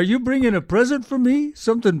 yeah. Are you bringing a present for me?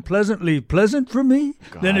 Something pleasantly pleasant for me?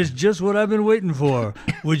 Then it's just what I've been waiting for.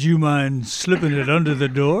 Would you mind slipping it under the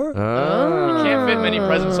door? You can't fit many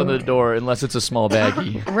presents under the door unless it's a small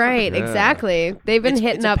baggie. Right, exactly. They've been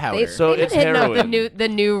hitting it's a up. powder. So they've it's been hitting up heroin. the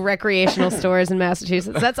new recreational stores in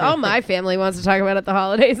Massachusetts. That's all my family wants to talk about at the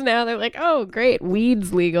holidays now. They're like, oh, great,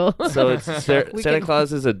 weed's legal. So it's Santa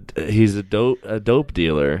Claus is he's a dope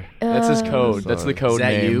dealer. That's his code. That's the code Is that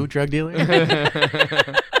name. you, drug dealer?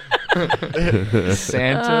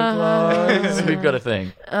 Santa Claus. We've got a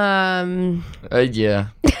thing. Yeah.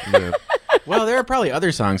 Well, there are probably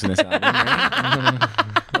other songs in this album, right?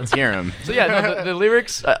 Let's hear them. So yeah, no, the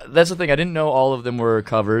lyrics. That's the thing. I didn't know all of them were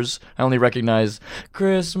covers. I only recognized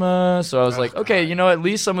Christmas. So I was like, okay, at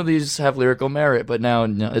least some of these have lyrical merit. But now,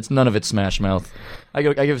 no, none of it's Smash Mouth. I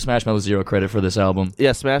give Smash Mouth 0 credit for this album.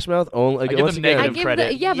 Yeah, Smash Mouth only. I give once them again, negative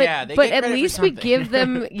credit. Yeah, Yeah, they but get at credit for least we something. give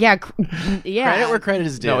them, yeah. Credit where credit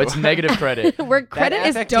is due. No, it's negative credit. Where credit That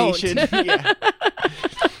is affectation, don't. yeah.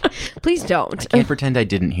 Please don't. Can't pretend I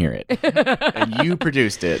didn't hear it. And you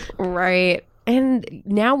produced it. Right. And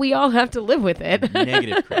now we all have to live with it.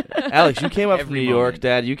 Negative credit. Alex, you came up from Every New York, moment.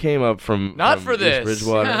 Dad. You came up from Not from for East this.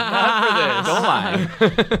 Bridgewater. Not for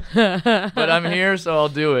this. Don't lie. But I'm here, so I'll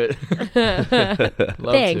do it.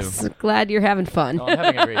 Love Thanks. to. Glad you're having fun. Oh, I'm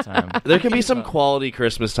having a great time. There can be some quality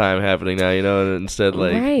Christmas time happening now, and instead,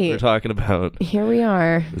 Right. we're talking about Here we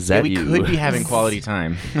are. is that we you? could be having quality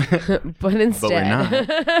time, But instead. but we're not.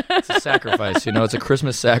 It's a sacrifice, it's a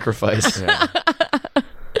Christmas sacrifice.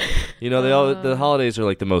 The holidays are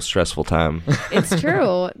like the most stressful time. It's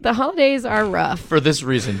true. The holidays are rough. For this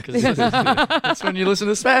reason, because that's when you listen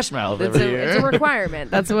to Smash Mouth It's every a, year. it's a requirement.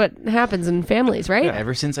 That's what happens in families, right?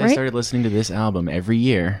 Ever since I Right? started listening to this album every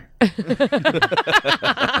year,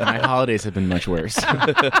 my holidays have been much worse.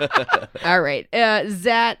 All right. That's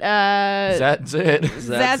That's it.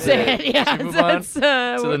 That's it. Yeah. Should we move on That's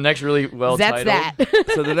to the next really well that's titled.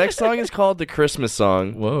 that. So the next song is called The Christmas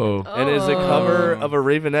Song. Whoa. And is a cover of a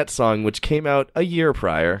Ravenette song which came out a year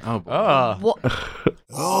prior. Oh, boy. Ah.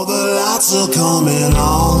 All the lights are coming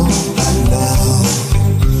on now.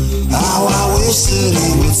 How I wish that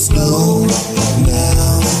it would snow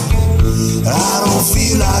now. I don't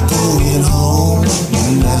feel like going home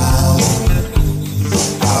now.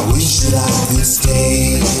 I wish that I could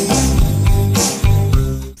stay.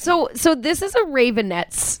 So this is a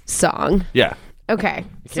Ravenettes song. Yeah. Okay.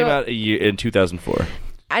 It came out a year in 2004.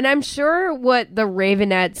 And I'm sure what the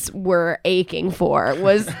Ravenettes were aching for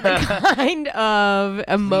was the kind of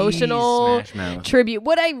emotional Smash Mouth. tribute.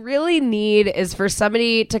 What I really need is for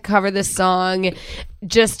somebody to cover this song,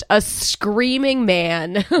 just a screaming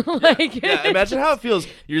man. Yeah, imagine how it feels.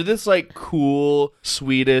 You're this cool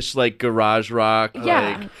Swedish garage rock,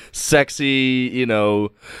 Yeah. sexy,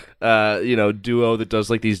 duo that does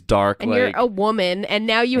these dark and you're a woman, and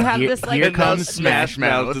now you have this here And now comes Smash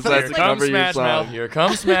Mouth. decides to cover your Smash song. Mouth. Here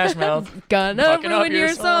comes Smash Mouth. gonna Fucking up ruin your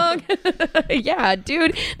your song. Yeah,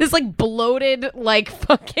 dude, this bloated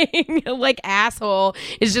fucking asshole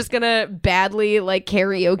is just gonna badly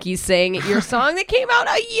karaoke sing your song that came out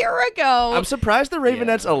a year ago. I'm surprised the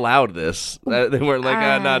Ravenettes allowed this. They weren't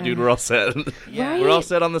nah, dude, we're all set. We're all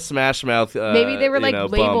set on the Smash Mouth. Maybe they were label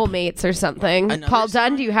bump. mates or something. Another Paul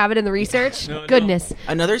Dunn, song- do you have it in the research? Goodness.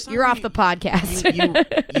 Another song You're off the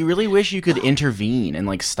podcast. you really wish you could intervene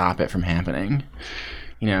and stop it from happening.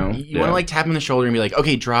 You want to tap him on the shoulder and be like,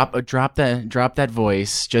 okay, drop that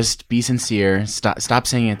voice. Just be sincere. Stop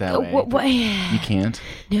saying it that way. What? You can't.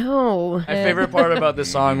 No. My favorite part about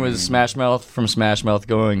this song was Smash Mouth from Smash Mouth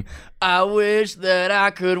going, I wish that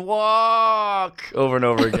I could walk over and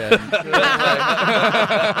over again.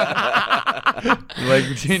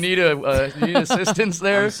 Do you need assistance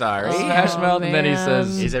there? I'm sorry. Smash Mouth, and then he man.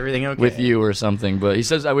 says, Is everything okay? with you or something. But he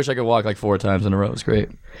says, I wish I could walk 4 times in a row. It's great.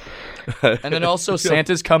 And then also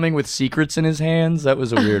Santa's coming with secrets in his hands. That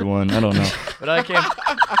was a weird one. I don't know. But I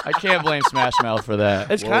can't blame Smash Mouth for that.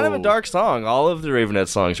 It's kind of a dark song. All of the Ravenette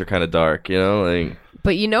songs are kind of dark,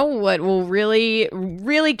 But you know what will really,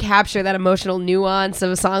 really capture that emotional nuance of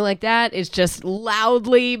a song like that is just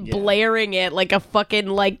loudly blaring it like a fucking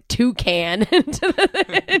toucan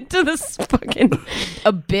into this fucking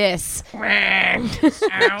abyss.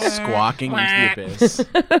 Squawking into the abyss.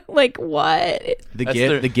 What?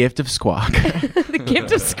 The gift of squawk. The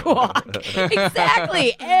gift of squawk.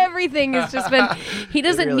 Exactly. Everything has just been. He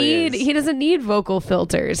doesn't really need. is. He doesn't need vocal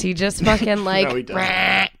filters. He just fucking No, he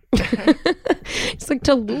doesn't. It's like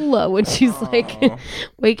Tallulah when she's like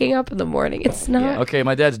waking up in the morning. It's not. Okay,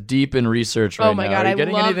 my dad's deep in research right now. Oh my God, Are I you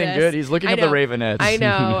getting love anything this. good? He's looking I at the know. Ravenettes. I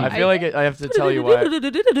know. I feel like I have to tell you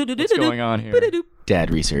what's going on here.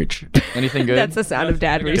 Dad research. Anything good? That's the sound of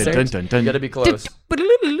dad Dun, research. dun, dun, dun. You gotta be close.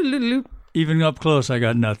 Even up close, I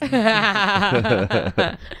got nothing.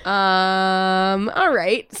 All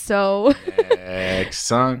right. So Next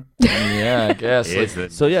song. Yeah, I guess. It's the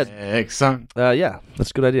So yeah, next song. yeah,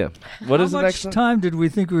 that's a good idea. What How is the much next one? time did we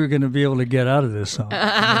think we were going to be able to get out of this song?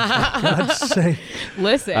 God's sake.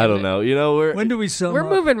 listen. I don't know. You know, When do we sum We're up?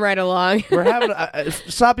 moving right along. we're having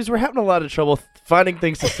Soppies. We're having a lot of trouble finding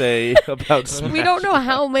things to say about. Smash. We don't know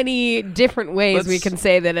how many different ways we Let's- can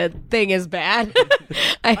say that a thing is bad.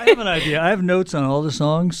 I have an idea. I have notes on all the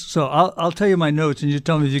songs, so I'll tell you my notes, and you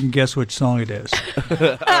tell me if you can guess which song it is.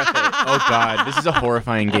 Oh God, this is a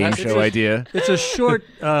horrifying game show idea. It's a short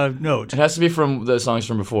note. It has to be from the songs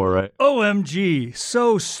from before, right? OMG,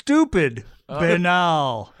 so stupid,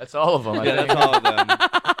 banal. That's all of them. I Yeah, think. that's all of them.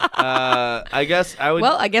 I guess I would.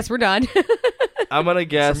 Well, I guess we're done. I'm gonna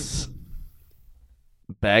guess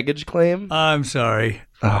baggage claim. I'm sorry.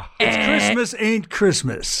 It's Christmas ain't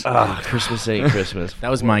Christmas. Christmas ain't Christmas.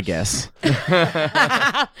 That was my guess.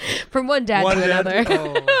 From one dad One to dad-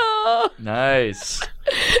 another. Nice.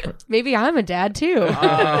 Maybe I'm a dad too.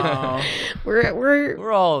 We're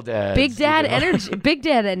We're all dads. big dad you know? energy. Big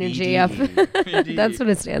dad energy up. That's what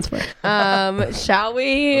it stands for. Shall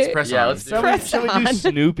we? Press Yeah, on. let's do it. Press Shall we do on.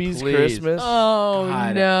 Snoopy's Please. Christmas? Oh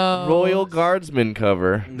God. no! Royal Guardsman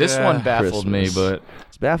cover. This one baffled me, Christmas. but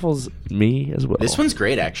It baffles me as well. This one's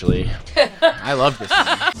great, actually. I love this one.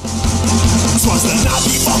 Twas the night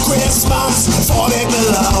before Christmas, falling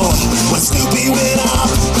below. When Snoopy went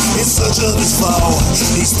up in search of his foe,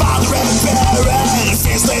 he spotted the red baron and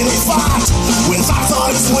fiercely they fought. With fox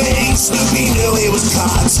on his wings, Snoopy knew he was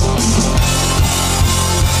caught.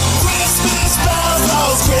 Christmas bells,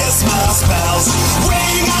 those Christmas bells,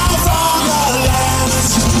 ring out from the land.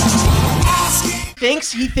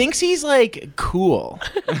 He thinks he's like cool,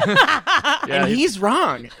 and he's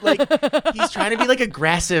wrong. Like he's trying to be like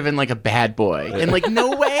aggressive and like a bad boy, and like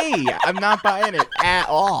no way, I'm not buying it at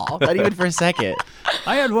all. Not even for a second.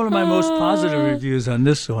 I had one of my most positive reviews on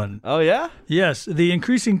this one. Oh yeah. Yes, the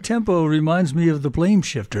increasing tempo reminds me of the Blame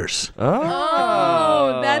Shifters.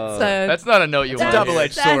 Oh, that's not a note you want.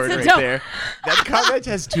 Double-edged That's sword a right double- there. That comment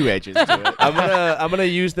has two edges to it. I'm gonna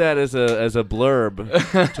use that as a blurb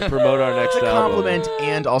to promote our next It's a album. compliment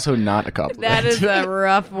and also not a compliment. That is a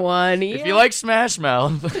rough one. If you like Smash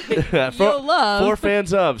Mouth, You'll love. For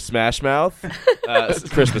fans of Smash Mouth,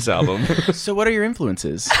 Christmas album. So what are your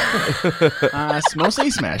influences? Mostly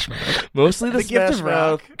Smash Mouth. Mostly the Gift Smash of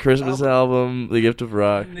Mouth Rock. Christmas album, The Gift of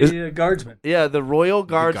Rock. The Guardsman. Yeah, the Royal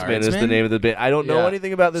Guardsman is the Guardsman? name of the band. I don't know Yeah.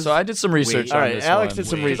 anything about this. so I did some research Wait, on all right, this Alex one. did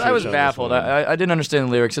some Wait. research. I was on this baffled. one. I didn't understand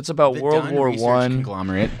the lyrics. It's about The World Dunn War Research One,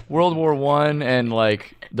 Conglomerate. World War One, and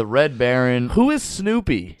like the Red Baron. Who is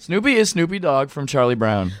Snoopy? Snoopy is Snoopy Dogg from Charlie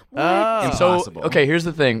Brown. Oh, So Impossible. okay, here's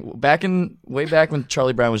the thing. Way back when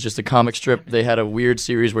Charlie Brown was just a comic strip, they had a weird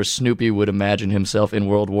series where Snoopy would imagine himself in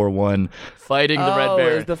World War One fighting the Red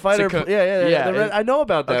Baron. is the fighter. It's a yeah. The red, I know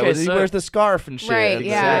about that. Okay, he so- wears the scarf and shit. Right,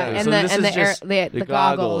 yeah, Exactly. and So the this and is the, air, just the the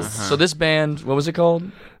goggles. goggles. So this band, what was it called?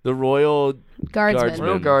 The Royal Guardsman.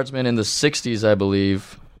 Royal Guardsmen in the 60s, I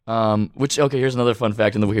believe. Here's another fun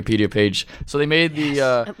fact in the Wikipedia page. So they made the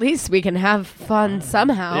At least we can have fun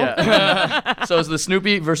somehow. yeah. So it's the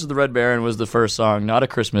Snoopy versus the Red Baron was the first song, not a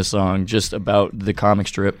Christmas song, just about the comic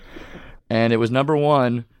strip, and it was number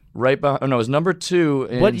one right behind. Oh no, it was number two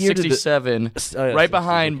in What year did the- '67, Oh, yeah, right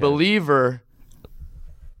behind okay. Believer,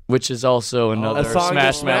 which is also another a song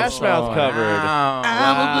that Smash Mouth song. covered.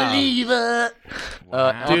 I'm a believer.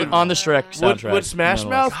 On the Shrek soundtrack. Would Smash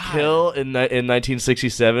Mouth nonetheless. kill in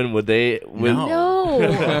 1967? Would they? Would,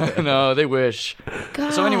 No. No, they wish.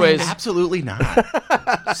 God. So, anyways, Absolutely not.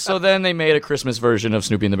 so then they made a Christmas version of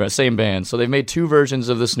Snoopy and the Baron, same band. So they've made two versions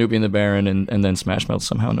of the Snoopy and the Baron, and then Smash Mouth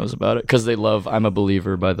somehow knows about it because they love "I'm a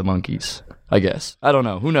Believer" by the Monkees. I guess. I don't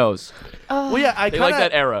know. Who knows? Well, yeah, I They kinda, like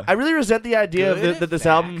that era. I really resent the idea Good that this facts.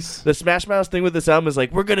 album, the Smash Mouth thing with this album is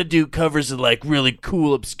like, we're gonna do covers of like really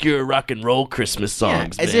cool, obscure rock and roll Christmas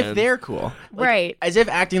songs, as man. if they're cool. Like, Right. As if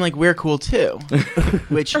acting like we're cool too.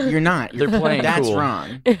 Which you're not. They're playing That's cool.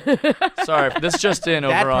 wrong. Sorry, this just in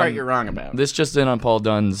over That part on you're wrong about. this just in on Paul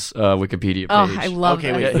Dunn's Wikipedia page. Oh, I love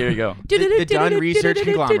Okay, that. Yeah, here you go. The Dunn Research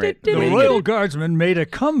Conglomerate. The Way to Royal get it. Guardsmen made a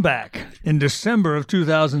comeback in December of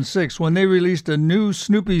 2006 when they released a new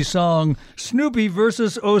Snoopy song, Snoopy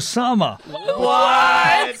versus Osama.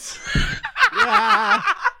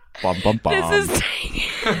 Bum, bum, bum. This is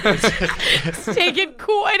it's taking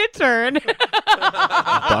quite a turn.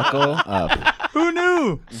 Buckle up. Who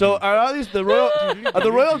knew? So are these the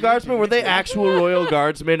Royal Guardsmen? Were they actual Royal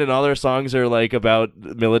Guardsmen, and all their songs are like about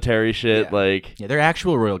military shit? Yeah. Like, Yeah, they're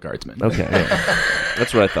actual Royal Guardsmen. okay,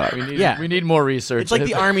 that's what I thought. We need more research. It's like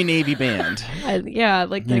the Army Navy band. Yeah,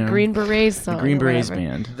 like the Yeah. Green Berets song. The Green or Berets whatever.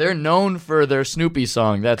 band. They're known for their Snoopy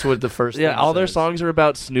song. That's what the first. Yeah, thing all their says. songs are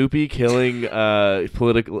about Snoopy killing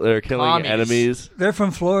political or killing Commies. enemies, They're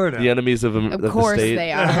from Florida. the enemies of Of the course state.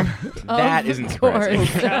 they are. That isn't surprising.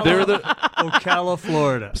 They're the Ocala,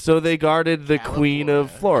 Florida. so they guarded the Queen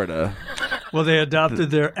of Florida. Well, they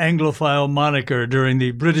adopted their Anglophile moniker during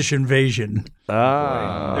the British invasion.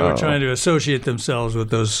 Ah, They were trying to associate themselves with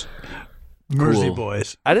those Mersey Cool.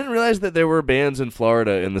 boys. I didn't realize that there were bands in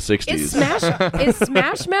Florida in the '60s. Is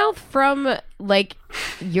Smash Mouth from like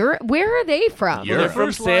Europe? Where are they from? They're from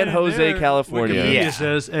First San line in Jose, there, California. Wikipedia Yeah.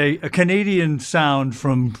 says a Canadian sound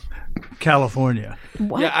from California.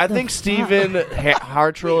 What Yeah, I the think fuck? Stephen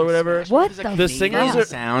Hartrell or whatever. What The the singers fuck? are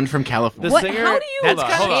Sound from California. the What? singer. How do you That's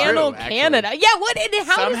kinda channel true, actually. Canada? Yeah, what? And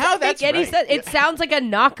how Somehow does that that's make any right. sense? It sounds like a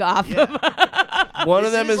knockoff. of One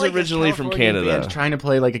of them This is like a originally from California Canada. band trying to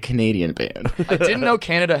play like a Canadian band. I didn't know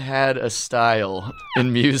Canada had a style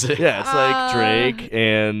in music. Yeah, it's like Drake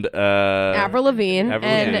and Avril Lavigne Avril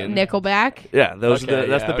and Lavigne. Nickelback. Yeah, those Okay, are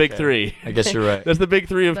that's yeah, the big okay. three. I guess you're right. That's the big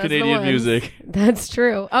three of Those are the Canadian ones. music. That's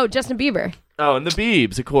true. Oh, Justin Bieber. Oh, and the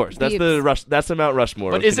Biebs, of course. That's the Biebs. That's the Mount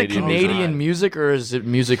Rushmore. But of is it Canadian Canadian music or is it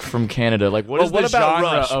music from Canada? Like, what Well, is what the about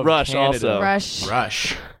genre Rush? of Rush Canada? also. Rush.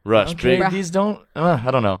 Rush. Rush. Okay, Drake. these don't.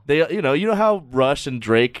 I don't know. They, you know how Rush and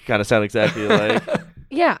Drake kind of sound exactly alike.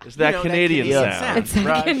 Yeah. It's that You know, that Canadian Canadian sound. sound. It's a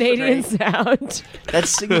Rush, Canadian Drake. sound. That's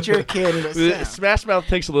signature Canada sound. Smash Mouth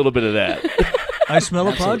takes a little bit of that. I smell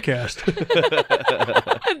a podcast.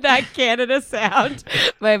 That Canada sound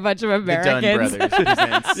by a bunch of The Dunn Americans. Brothers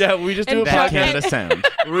presents Yeah, we just do And a That Chuck- podcast. Canada sound.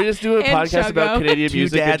 We just do a And podcast about Chuggo. Canadian Two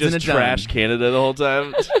music and dads and just a Dunn. trash Canada the whole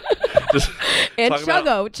time. Just And talk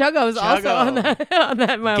about- Chuggo's also on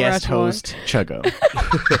that Mount Guest Rushmore. host Chuggo.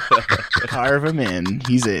 Carve him in.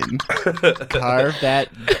 He's in. Carve that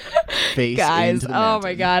face Guys, into the oh mountain.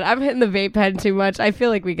 my god, I'm hitting the vape pen too much. I feel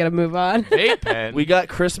like we gotta move on. Vape pen. We got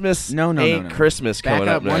Christmas. No, Ain't no. Christmas Back coming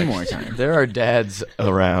up up one next. more time. There are dads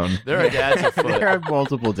around. There are dads afoot. There are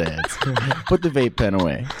multiple dads. Put the vape pen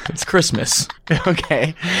away. It's Christmas.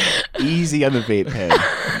 Okay. Easy on the vape pen,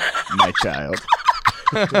 my child.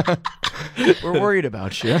 We're worried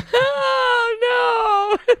about you.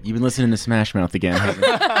 Oh no! You've been listening to Smash Mouth again, haven't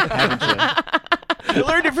you? I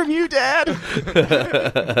learned it from you, Dad.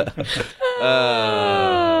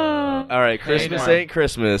 All right, Christmas Hey, ain't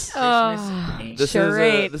Christmas. This sure is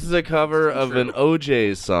ain't. this is a cover of an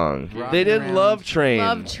OJ's song. They did around. Love Train.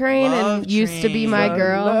 Love Train and used to be my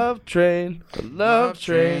girl. Love Train. Love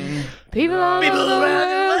Train. People all over the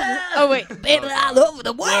world. Oh wait, people all over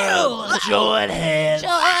the world. Join hands.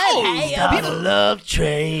 Join a love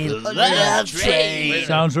train. Love train.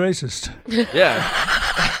 Sounds racist. Yeah.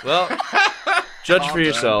 Well, judge for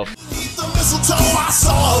yourself. The mistletoe, I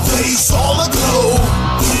saw a place all aglow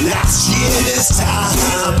last year this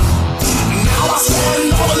time. Now I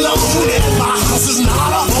stand all alone and my house is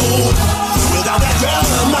not a home without that girl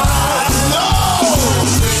of mine. No!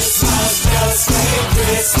 Christmas, just ain't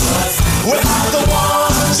Christmas without the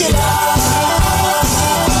one you love.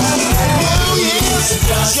 New Year's,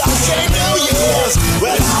 just ain't New Year's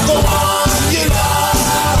without the one you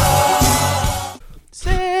love.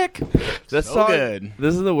 Sick. That So song. good.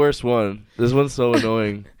 This is the worst one. This one's so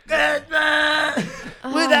annoying.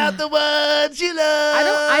 Without the ones you love.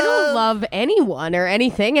 I don't love anyone or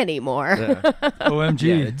anything anymore.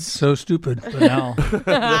 OMG. It's so stupid. But now.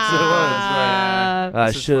 I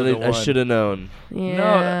This is for the one. should have known. Yeah.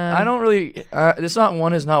 No, I don't really. This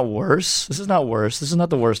one is not worse. This is not worse. This is not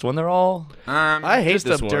the worst one. They're all I hate just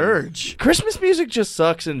this a one. dirge. Christmas music just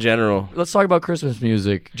sucks in general. Let's talk about Christmas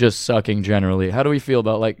music just sucking generally. How do we feel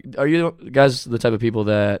about, like, are you guys the type of people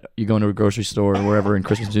that you go into a grocery store or wherever and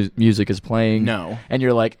Christmas music is playing? No. And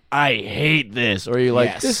you're like, I hate this. Or you're like,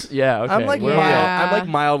 Yes. this, yeah, okay. I'm like where are we mild, at? I'm like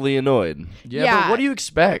mildly annoyed. Yeah, Yeah. but what do you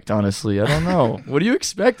expect, honestly? I don't know. What do you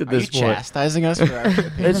expect at Are you this point? chastising us for our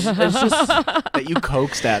opinions It's just that you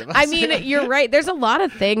coaxed out of us? I mean, you're right. There's a lot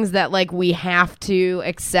of things that like we have to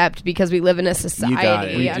accept because we live in a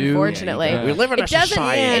society. We do. Unfortunately, Yeah, you got it. we live in a it doesn't.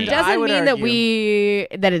 society. It doesn't I would mean that argue-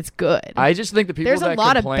 that it's good. I just think the people There's that a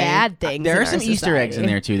lot complain, of bad things. there in are some our Easter eggs in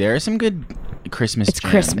society. there too. There are some good Christmas. It's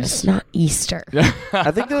gems. Christmas, not Easter.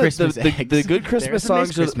 I think Christmas the eggs. good There are Christmas some nice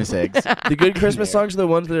songs are Christmas eggs. the good Christmas songs are the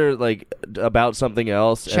ones that are like about something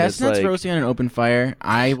else. and it's Chestnuts like, roasting on an open fire.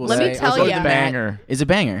 I will Let me say, tell also ya. the Banger. is a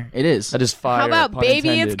banger. It is. That is fire. How about pun Baby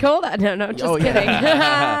intended. It's Cold? No, just Oh, yeah. kidding.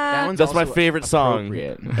 That one's That's my also favorite song.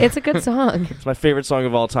 appropriate. It's a good song. It's my favorite song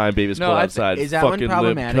of all time. Baby's No, Cold I Outside. Is that one Fucking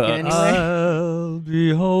problematic in lip any cuts. way? I'll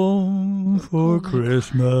be home for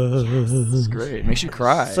Christmas. Great. Makes you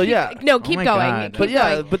cry. So yeah, No, keep my going. God. Keep But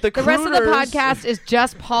yeah, going. but the rest of the crooners- podcast is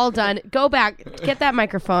just Paul Dunn. Go back. Get that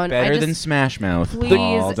microphone. Better I just, than Smash Mouth. Please,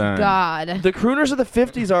 Paul Dunn. God. the crooners of the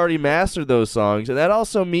 50s already mastered those songs, and that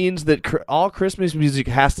also means that all Christmas music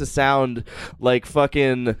has to sound like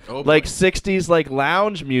fucking like 60s like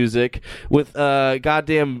lounge music with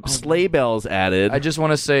goddamn sleigh bells added. I just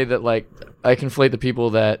want to say that, like, I conflate the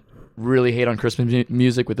people that really hate on Christmas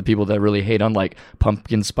music with the people that really hate on, like,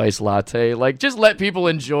 pumpkin spice latte. Like, just let people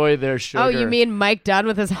enjoy their sugar. Oh, you mean Mike Dunn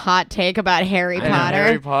with his hot take about Harry And Potter?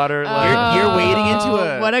 Harry Potter. Like, You're wading into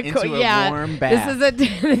a what a into a yeah. warm bath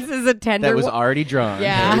This is a tender. that was already drawn.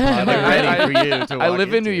 Yeah. They're ready for you to I walk live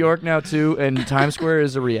in into. New York now too, and Times Square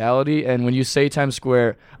is a reality. And when you say Times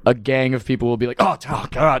Square, a gang of people will be like, "Oh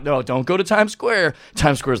God, no! Don't go to Times Square.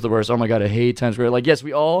 Times Square is the worst. Oh my God, I hate Times Square." Like, yes,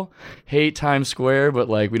 we all hate Times Square, but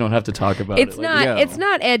like, we don't have to talk about It's it. not. yo. It's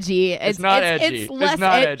not edgy. It's not it's, edgy. It's It's less.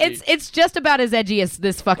 not edgy. It's just about as edgy as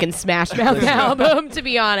this fucking Smash Mouth album. To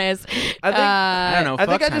be honest, I think- I don't know. I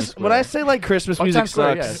think fuck I Times just when I say like Christmas Fuck music Times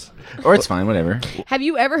Square, sucks. yes. Or it's fine, whatever. have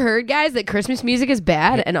you ever heard, guys, that Christmas music is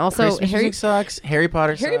bad and also Christmas Harry music sucks. Harry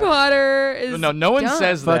Potter sucks. Harry Potter is No one dumb.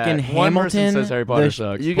 says that. Fucking One person Hamilton. says Harry Potter the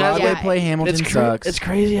sucks. You guys Broadway Yeah. play Hamilton sucks. It's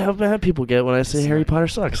crazy how mad people get when I say Harry Potter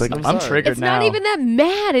sucks. Like I'm sorry. triggered It's now. not even that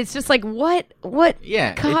mad. It's just like what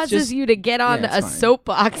Yeah, it's causes just- you to get on it's a fine.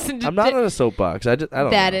 soapbox and I'm not on a soapbox. I don't.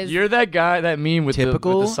 that know. is You're that guy, that meme with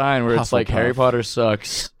Typical the sign where it's like Hufflepuff. Harry Potter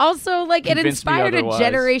sucks. also like it Convince me inspired a otherwise.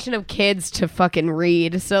 generation of kids to fucking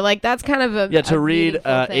read. So like that's kind of a Yeah, to a read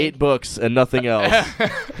meaningful thing. 8 books and nothing else.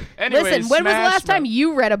 Anyways, Listen, when was the Smash last time Mouth-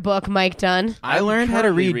 you read a book, Mike Dunn? I learned how to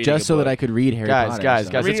currently read reading just a so that book. I could read Harry Guys, Potter. guys,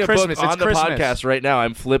 so. guys, I'm reading it's a book Christmas. on It's the Christmas. podcast right now.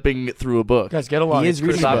 I'm flipping through a book. Guys, get along. He It's is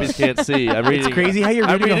reading Christmas. a Zombies can't see. I'm reading. It's crazy how you're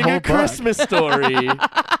I'm reading a reading whole a book. Christmas story.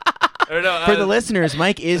 Or no, For the listeners,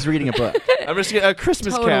 Mike is reading a book. I'm just getting a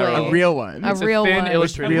Christmas Totally. Carol. A real one. A real thin one.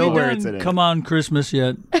 illustrated Real book. words in it. Come on, Christmas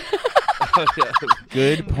yet?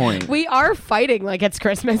 Good point. We are fighting like it's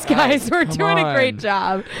Christmas, guys. We're come doing a on. great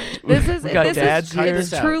job. This is got this dads is here. it's Cut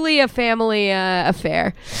this out. truly a family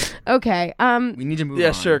affair. Okay. We need to move Yeah,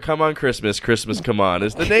 on. sure. Come on, Christmas. Christmas, come on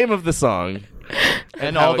is the name of the song.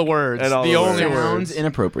 And how all it- the words. and all the the only words. Sounds words.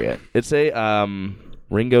 inappropriate. It's a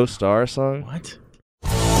Ringo Starr song. What?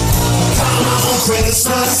 Come on,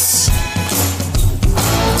 Christmas.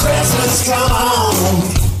 Christmas, come on.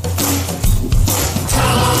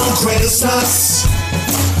 Come on, Christmas.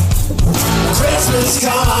 Christmas,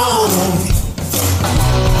 come on.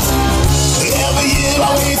 Every year I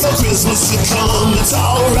wait for Christmas to come. It's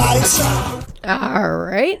alright. All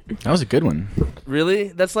right. That was a good one. Really?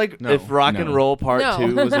 That's like No, if Rock no. and Roll Part No.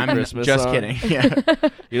 2 was a I'm Christmas just song. kidding. Yeah.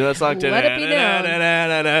 You know that song? Let it be known.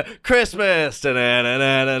 Da-na-na-na-na-na, Christmas.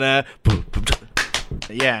 Da-na-na-na-na-na, boom, boom, boom.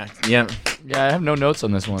 Yeah. Yeah. Yeah, I have no notes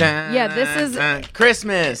on this one. Yeah, this is-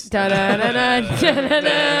 Christmas. Da-da-da-da,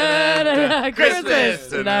 da-da-da-da-da, Christmas.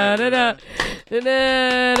 Da-da-da-da,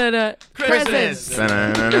 da-da-da-da, Christmas. All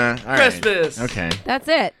right. Christmas. Okay. That's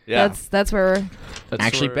it. Yeah. That's where we're. That's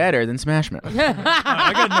Actually, where- better than Smash Mouth.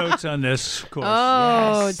 I got notes on this, of course.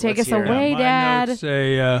 Oh, Yes, take let's us hear it. away, My Dad. notes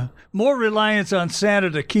say more reliance on Santa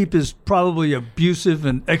to keep his probably abusive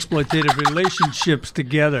and exploitative relationships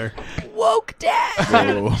together. Woke Dad.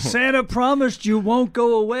 Oh. Santa promised you won't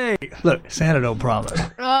go away. Look, Santa don't promise.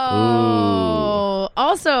 Oh.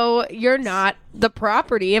 Also, you're not the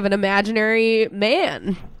property of an imaginary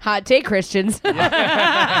man. Hot take, Christians. Full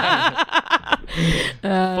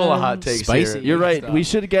of hot takes Spicy. here. You're right. We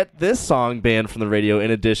should get this song banned from the radio in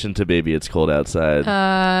addition to Baby It's Cold Outside.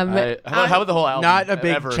 How about the whole album? Not a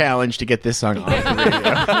big Ever. challenge to get this song off the radio.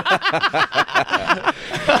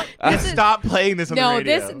 Stop playing this on the No,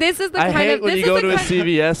 radio. this is the I kind hate of when this you is go the to a kind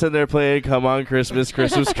CVS and they're playing "Come On Christmas,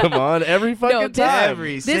 Christmas, Come On" every fucking this- time.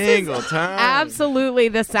 Every This single is time. absolutely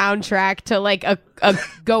the soundtrack to like a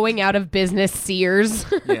going out of business Sears.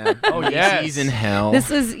 Yeah. Oh, yes. He's in hell.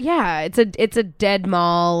 This is it's a Dead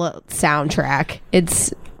Mall soundtrack.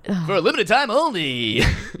 It's For a limited time only.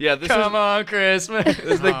 Yeah, this Come on, Christmas.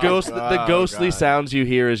 is the ghostly sounds you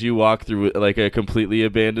hear as you walk through like a completely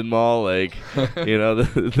abandoned mall, like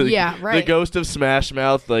the ghost of Smash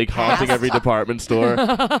Mouth like haunting every department store.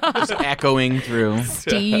 Just echoing through.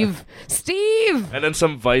 Steve. And then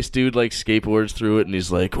some Vice dude like skateboards through it, and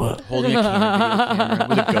he's like, "What? Holding a camera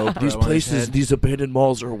with a GoPro. These on his places, head. these abandoned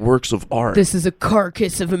malls are works of art." This is a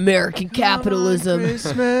carcass of American capitalism.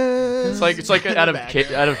 Christmas. It's like out of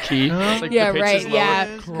key. It's like Yeah, the pitch right. is lower.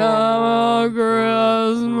 Yeah. Come on,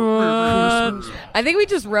 Christmas. I think we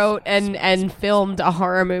just wrote and filmed a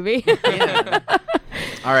horror movie.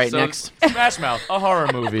 All right, So, next. Smash Mouth, a horror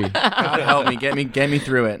movie. God help me, get me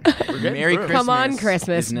through it. Merry Christmas. Come on,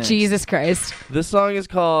 Christmas. is next. Jesus Christ. This song is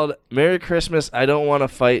called "Merry Christmas, I Don't Want to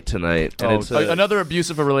Fight Tonight," and it's Another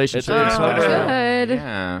abusive relationship. It's a Oh, cover. good.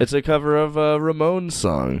 Yeah. It's a cover of a Ramones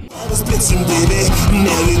song. Blitzen, baby.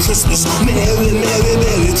 Merry Christmas, Merry, Merry,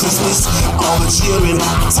 Merry Christmas. All the children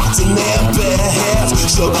tucked in their beds.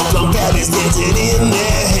 Sugar plum berries dancing in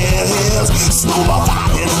their hairs. Snowball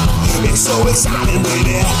fighting, it's so exciting, baby.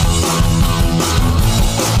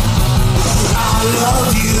 I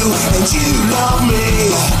love you and you love me.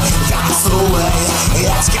 That's the way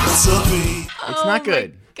it's got to be. It's not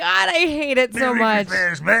good. God, I hate it so much.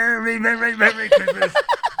 Merry Christmas.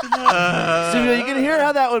 So you can hear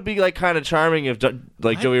how that would be like kind of charming if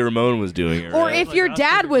Joey Ramone was doing it. Or Right? if your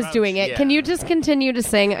dad was doing it, Yeah. can you just continue to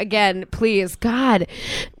sing again, please? God,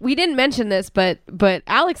 we didn't mention this, but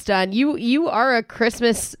Alex Dunn, you are a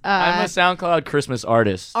Christmas I'm a SoundCloud Christmas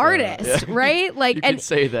artist. artist, right? Like, You and could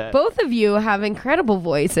say that. both of you have incredible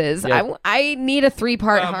voices. Yeah. I need a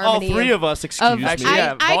 3-part all harmony. three of us, excuse me. Actually,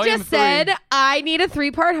 yeah, I volume just 3. said I need a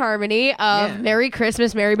 3-part harmony of Yeah. Merry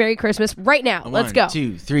Christmas, Merry Merry Christmas right now. Let's go. 1,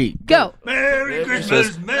 2, 3. Go. Merry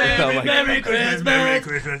Christmas. Oh Merry my Merry Christmas. Merry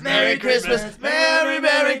Christmas. Merry Christmas,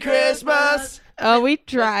 Merry Christmas. Oh, we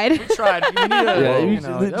tried. Tried. You need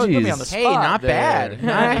put me on the spot. jeez. Hey, not there.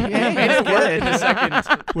 bad. It's good. In a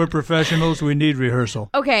second. We're professionals. We need rehearsal.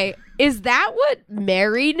 Okay, is that what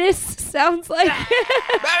merriness sounds like?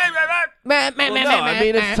 No, I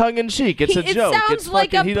mean it's tongue in cheek. It's a It joke. sounds It's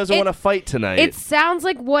like fucking. He doesn't want to fight tonight. It sounds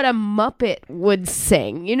like what a Muppet would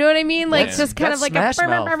sing. You know what I mean? Like Yeah. just kind That's of like Smash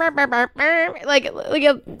Mouth. like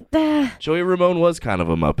a. Joey Ramone was kind of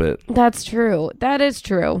a Muppet. That's true. That is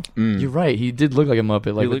true. You're right. He did look like a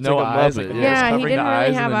Muppet, like He with looked no like a eyes. Muppet, Like, yeah. Yeah, he covering didn't the really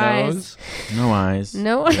eyes have and the eyes. nose. No eyes.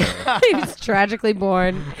 No, he was tragically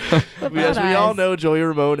born. As we all know, Joey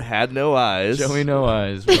Ramone had no eyes. Joey No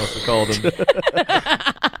Eyes, we also called him.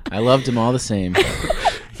 I loved him all the same. In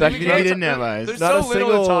fact, He didn't have eyes. There's Not so a little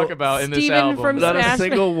single to talk about in this Steven album. from Not a Smash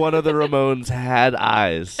single one of the Ramones had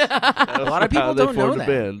eyes. A lot of people don't know that.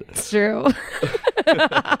 Band. It's true.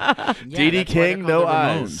 Dee Dee King, no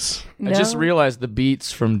eyes. I just realized the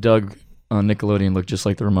beats from Doug on Nickelodeon look just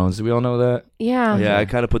like the Ramones. Do we all know that? Yeah. Yeah, I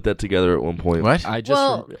kind of put that together at one point. What? I just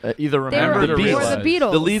Well, either They were remembered or the Beatles. before realized. the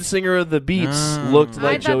Beatles. The lead singer of the Beats looked I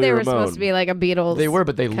like thought Joey they were Ramone. supposed to be like a Beatles. They were,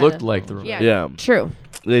 but they kinda- looked like the Ramones. Yeah. Yeah, True.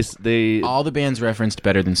 they All the bands referenced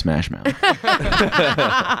better than Smash Mouth.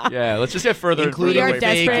 Yeah, let's just get further. Including We are away from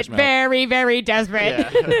desperate, Smash Mouth. very, very desperate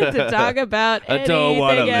to talk about I don't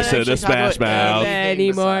want to anything listen to else Smash Mouth.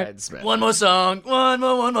 anymore. One more song. One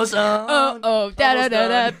more song. Oh, da da da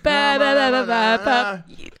da ba ba ba ba ba ba.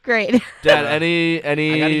 Great, Dad, any gotta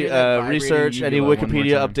hear that vibrating research, any uvula one more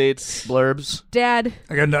Wikipedia time. updates? Blurbs. Dad.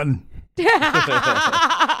 I got nothing.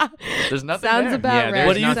 There's nothing Sounds there. about Yeah, right. there's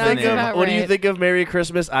What do you nothing think there. of? About What do you right. think of Merry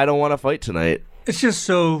Christmas? I don't want to fight tonight. It's just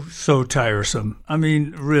so tiresome. I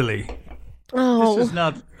mean, really. This Oh, is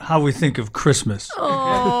not how we think of Christmas.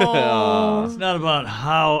 oh. It's not about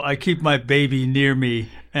how I keep my baby near me,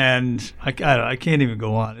 and I can't even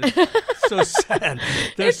go on. It's so sad.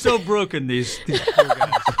 They're so broken, these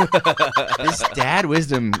poor guys. This dad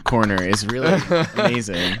wisdom corner is really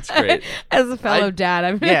amazing. It's great. As a fellow dad,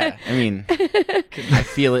 I'm Yeah, I mean, I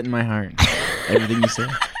feel it in my heart. Everything you say.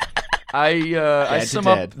 I to sum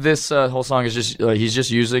dad. up this whole song is just he's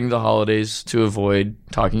just using the holidays to avoid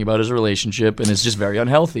talking about his relationship, and it's just very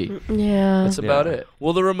unhealthy. Yeah. That's about it.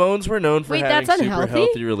 Well, the Ramones were known for Wait, having that's super unhealthy?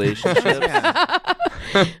 healthy relationships.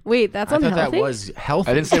 Wait, that's I thought unhealthy. that was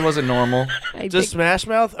healthy. I didn't say it wasn't normal. I Does think- Smash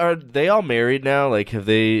Mouth, are they all married now? Like, have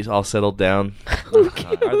they all settled down?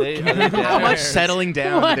 Are they How dad? much settling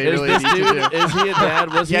down What? do they Is really this need to dude? do? Is he a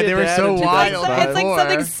dad? Was Yeah, he a they were dad so in wild. 2005? It's like Before.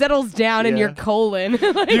 something settles down in Yeah. your colon.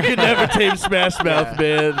 Like- You can never tame Smash Mouth,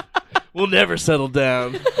 man. We'll never settle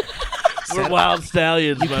down. We're wild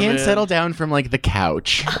stallions, You can't settle down from like the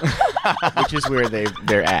couch. which is where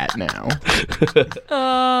they're at now.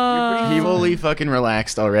 He fully fucking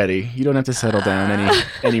relaxed already. You don't have to settle down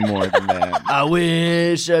any more than that. I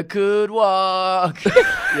wish I could walk.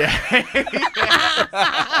 Yeah.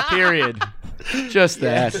 Period. Just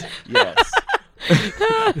that. Yes.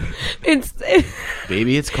 It's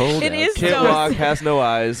Baby, it's cold. It out. is Can't so walk, has no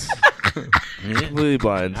eyes. Completely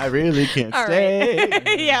blind. I really can't all stay.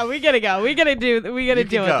 right. Yeah, we gotta go. We gotta deal with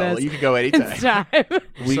this. You can go anytime. It's time.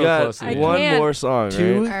 We So got close to the one end. more song, right?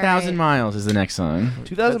 2,000 miles is the next song.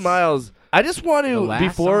 2,000 miles. I just want The to, last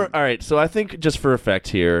before, song. all right, so I think just for effect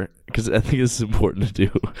here, because I think this is important to do,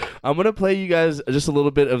 I'm going to play you guys just a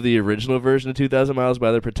little bit of the original version of 2,000 Miles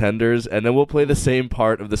by the Pretenders, and then we'll play the same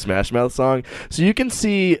part of the Smash Mouth song, so you can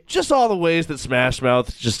see just all the ways that Smash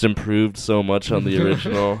Mouth just improved so much on the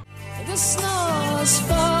original. The snow is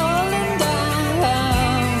falling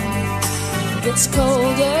down. It gets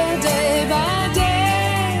colder day by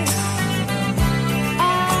day.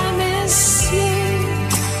 I miss you.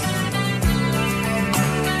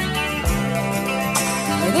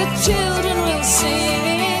 The children will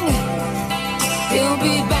sing. He'll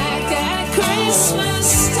be back at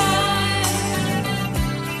Christmas time.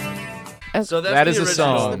 So That the is a original.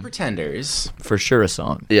 song. The Pretenders. For sure a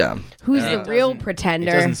song. Yeah. Who's the real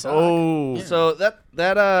pretender? Doesn't suck. Oh. So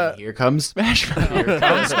that Here comes Smash Mouth. Here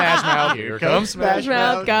comes Smash Mouth. Here comes Smash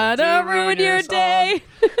Mouth, gotta ruin your day.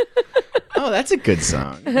 Oh, that's a good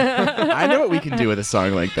song. I know what we can do with a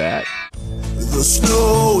song like that. The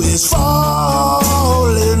snow is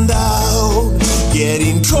falling down,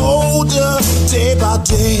 getting colder day by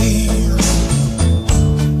day.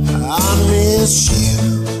 I miss you.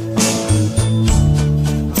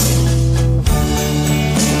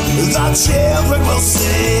 The children will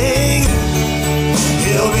sing.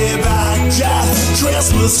 He'll be back at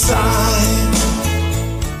Christmas time.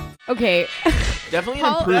 Okay, Definitely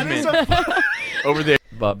Paul- an improvement over there.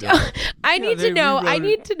 Bob. I need to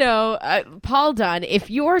know, Paul Dunn,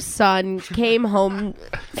 if your son came home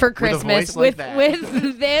for Christmas voice like that.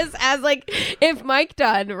 with this as like, if Mike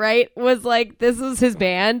Dunn, right, was like, this was his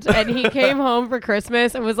band, and he came home for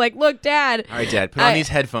Christmas and was like, look, Dad. All right, Dad, put on these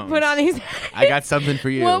headphones. Put on these. I got something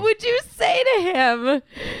for you. What would you say to him?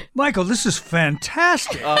 Michael, this is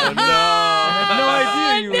fantastic. Oh, no. I had no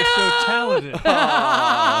idea you were so talented.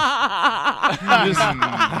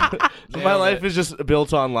 My life is just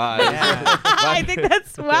built on lies. I think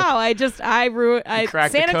that's wow. cracked the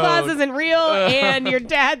Santa Claus code. isn't real, and your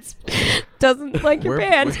dad doesn't like your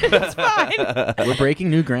band. It's fine. We're breaking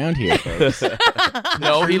new ground here, folks.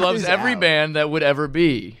 No, he loves is every out. band that would ever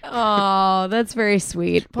be. Oh, that's very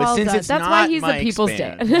sweet. But Paul since does. it's That's not why he's Mike's the people's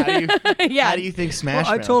band, dad. how do you, Yeah. how do you think Smash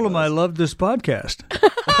I Mouth told him I was? loved this podcast. Ooh,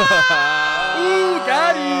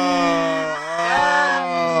 got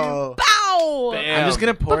Bow. I'm just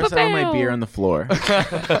gonna pour some of my beer on the floor.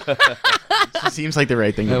 It seems like the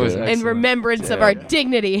right thing to was do. In remembrance of our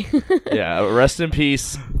dignity. Yeah, rest in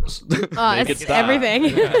peace. It's stop. everything.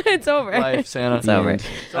 It's over. Life, Santa. It's over.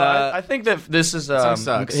 So I think that this is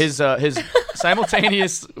sucks. his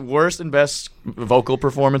simultaneous worst and best vocal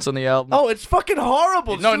performance on the album. Oh, it's fucking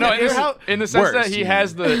horrible. No, no, Hear how- in the sense Worst, that he you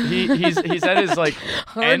has the he's at his like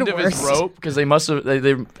end of his worst. rope because they must have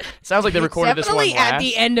they sounds like they recorded this one Definitely last. at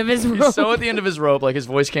the end of his rope. He's so at the end of his rope, like his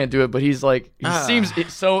voice can't do it, but he's like he seems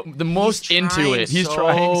so the most into trying it. He's so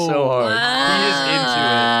trying so hard. He is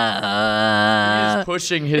into it. He is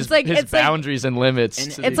pushing his It's like- his it's like- boundaries and limits. to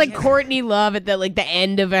It's the- like Courtney Love at the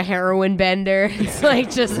end of a heroin bender. It's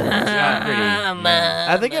like just.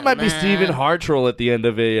 I think it might be Stephen Hartrell at the end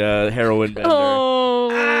of a heroin bender. Oh.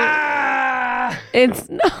 It's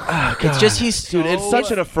It's just he's so, Dude, it's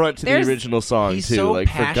such an affront to the There's- original song, he's too. so Like,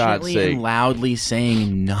 for God's passionately sake. and loudly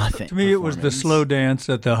saying nothing. To me, it was the performance. slow dance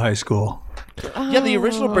at the high school. Yeah, the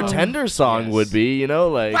original Pretender song Yes. would be, you know,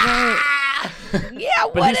 like. yeah.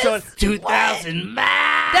 But What he's so is 2000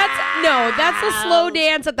 that's a slow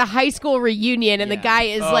dance at the high school reunion, and the guy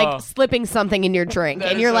is Oh. like slipping something in your drink, That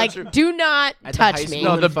and is you're so like, true. "Do not At the touch high me." school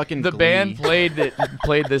no, in the fucking the Glee. band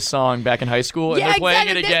played this song back in high school, and Yeah, they're playing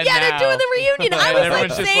exactly. it again Yeah, now. they're doing the reunion. I And was everyone's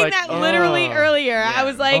like just saying like, that literally oh. earlier. I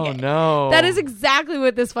was like, Oh no, that is exactly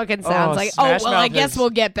what this fucking sounds Oh, like. Smash Oh, well, I Mouth guess has we'll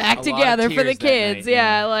get back a lot of together for the tears that kids. night,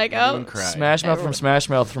 Yeah, yeah. like, Everyone oh. cried. Smash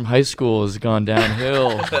Mouth from high school has gone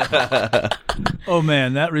downhill. Oh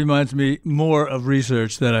man, that reminds me more of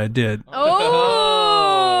research that I did.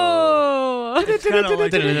 Oh! It's kind of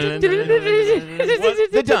like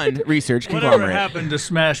The Dunn Research whatever Conglomerate. happened to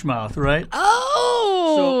Smash Mouth, right?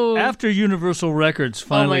 Oh! So after Universal Records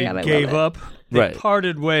finally God, I love gave it. up, they Right.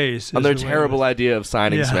 parted ways. On is their the way it terrible was. idea of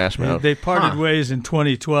signing Smash Mouth. They parted ways in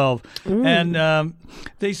 2012, and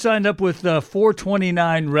they signed up with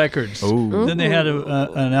 429 Records. Then they had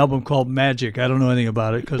an album called Magic. I don't know anything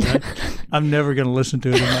about it because I'm never going to listen to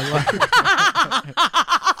it in my life.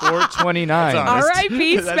 429.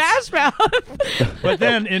 R.I.P. Smash Mouth. But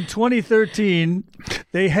then in 2013,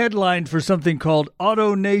 they headlined for something called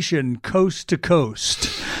Auto Nation Coast to Coast.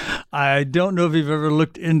 I don't know if you've ever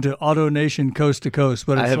looked into Auto Nation Coast to Coast,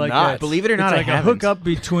 but it's have like not. Believe it or not, it's like I a haven't. hookup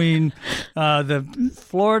between the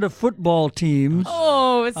Florida football teams,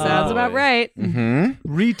 Oh, it sounds about right.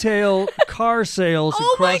 retail car sales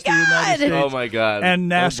Oh my across the United God. States, Oh my God. and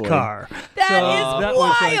NASCAR. That is was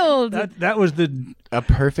like- wild. that was the A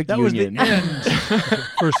perfect that was union. the end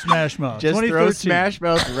for Smash Mouth. Just throw 2013. Smash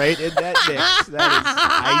Mouth right in that mix.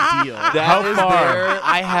 That is ideal. That is their-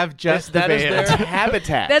 I have just that the is band. their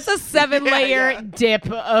habitat. That's a 7-layer dip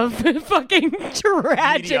of fucking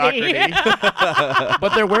tragedy. Mediocrity.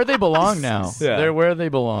 But they're where they belong now. Yeah. They're where they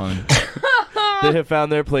belong. They have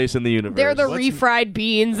found their place in the universe. They're the refried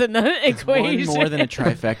beans in the One equation. more than a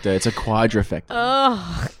trifecta. It's a quadrifecta.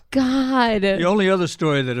 Oh, God. The only other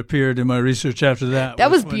story that appeared in my research after that That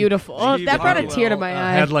was when beautiful. Steve That brought a Harwell, tear to my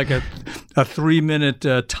eye. Had like a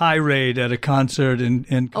 3-minute tirade at a concert in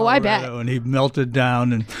Colorado, Oh, I bet. and he melted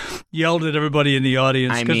down and yelled at everybody in the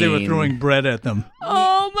audience I because they were mean- throwing bread at them.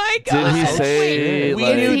 Oh, my God. Did he say? We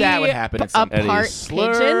like, knew Is that he would happen at a some point. any part pigeon?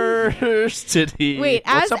 slurs? Did he? Wait,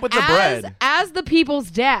 What's as, up with the as, bread? as the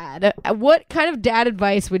people's dad, what kind of dad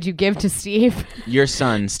advice would you give to Steve? Your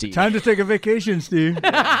son, Steve. Time to take a vacation, Steve.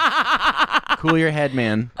 Cool your head,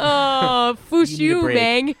 man. Oh, You need a Fushu break.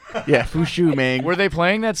 Bang. Yeah, Fushu, man. Were they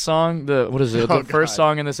playing that song? What is it? The first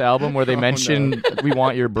song in this album where they mentioned "We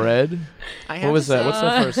Want Your Bread." What was that? What's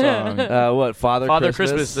the first song? What? Father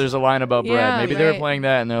Christmas. There's a line about bread. Yeah, Maybe they were right. playing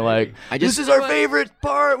that, and they're like, just- "This is our favorite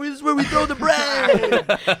part. This is where we throw the bread."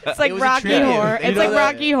 It's like was a Rocky tribute. Horror. You It's know like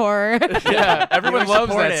that- Rocky Horror. Yeah, everyone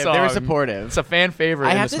loves that song. They were supportive. It's a fan favorite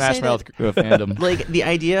I in the have to Smash say Mouth that- fandom. Like, the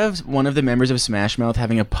idea of one of the members of Smash Mouth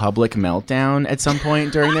having a public meltdown at some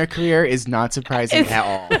point during their career is not surprising at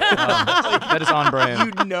all. That is on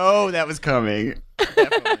brand. You know that was coming.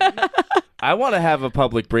 I want to have a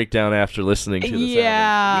public breakdown after listening to this.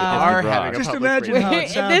 Yeah. album. Are If it having a rocks. Just public imagine break- how it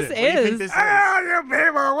This sounded. is. you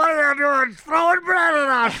people, what are you doing? Throwing bread at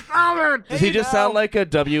us. Stop it. Does he just sound like a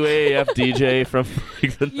WAAF DJ from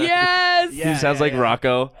like the 90s? Yes. He sounds like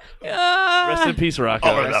Rocco. Rest in peace,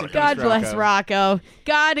 Rocco. God bless Rocco.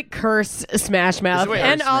 God curse Smash Mouth Wait,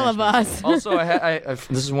 and or all of us. Also, this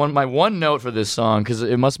is my one note for this song because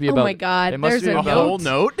it must be about. Oh my God, It must there's be a about, Whole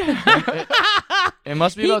note? It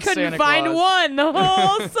must be He about couldn't Santa find Claus. one the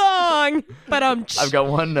whole song. But I've got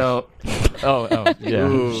one note. Oh, yeah.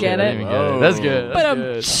 Ooh. Get I it? didn't even get it. That's good. But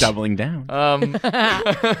That's good. Doubling down.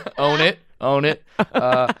 Own it.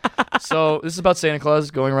 So this is about Santa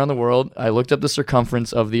Claus going around the world. I looked up the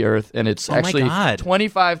circumference of the Earth, and it's Oh my actually God.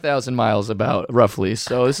 25,000 miles about, roughly.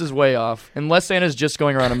 So this is way off. Unless Santa's just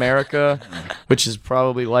going around America, which is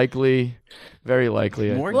probably likely, very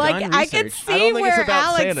likely. More like gun I could research. I don't see think it's where about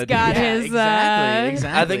Alex Santa, got dude. Yeah, his. Exactly.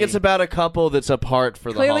 I think it's about a couple that's apart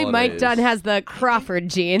for the Clearly, Mike holidays. Dunn has the Crawford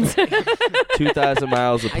genes. 2,000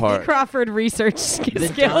 miles apart. Crawford research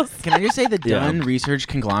skills. Can I just say the Yeah. Dunn research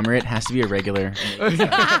conglomerate has to be a regular?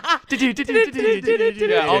 Yeah,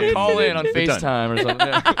 I'll call in on FaceTime or something.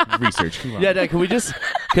 Yeah. Research Yeah, conglomerate. Dad, can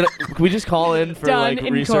we just call in for Dunn like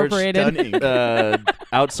research? Incorporated.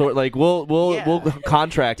 Outsource, like we'll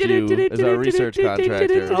contract you as our research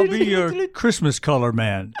contractor. I'll be your Christmas color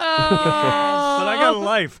man. But I got a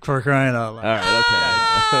life for crying out loud. All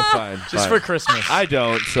right, okay, fine. Just fine. for Christmas. I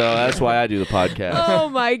don't, so that's why I do the podcast. Oh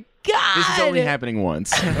my God! This is only happening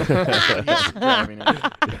once. He's driving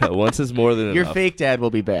it. Once is more than Your enough. fake dad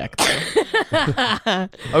will be back.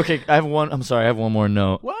 Okay, I have one. I'm sorry, I have one more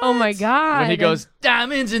note. Oh my God! When he goes,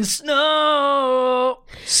 diamonds and snow,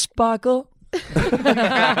 sparkle.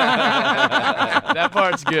 That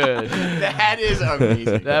part's good. That is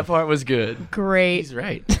amazing. That part was good. great. He's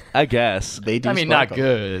right. I guess. They do. I mean, sparkle. not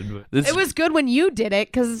good. This, It was good when you did it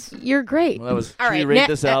because you're great. Well, that was. All Should we right, rate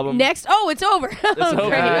this album? Next, oh, it's over. over.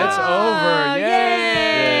 Great. Yeah, it's over. Oh,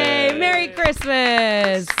 Yay. Yay! Merry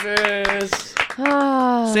Christmas. Christmas.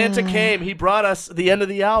 Santa came. He brought us the end of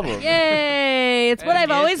the album. Yay! It's what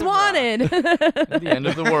I've always wanted. The end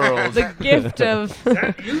of the world. The gift of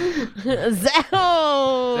Is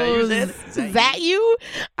that you?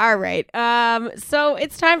 All right. So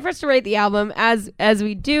it's time for us to rate the album. As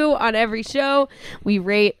we do on every show, we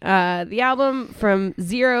rate the album from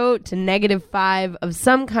 0 to -5 of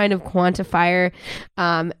some kind of quantifier.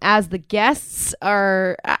 As the guests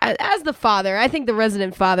are, as the father, I think the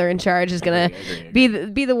resident father in charge is gonna be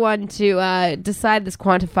the one to decide this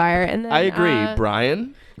quantifier. And then, I agree,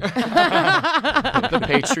 Brian. The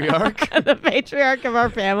patriarch. the patriarch of our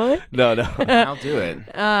family. No. I'll do it.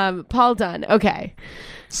 Paul Dunn. Okay.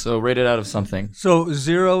 So rated out of something. So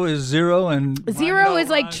 0 is 0 and 0 is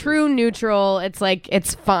like true neutral. It's like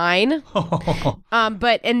it's fine.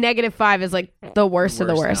 But and -5 is like the worst of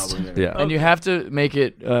the worst. Yeah. And you have to make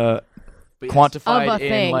it quantified Of a in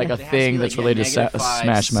thing. like a It has to thing be that's like, related to -5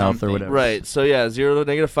 Smash Mouth or something. whatever. Right. So yeah, 0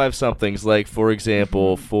 to -5 somethings. Like for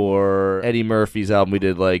example, for Eddie Murphy's album, we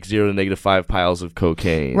did like 0 to -5 piles of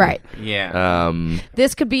cocaine. Right. Yeah.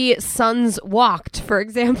 This could be Sons Walked, for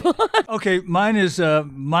example. Okay, mine is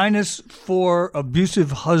 -4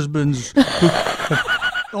 abusive husbands.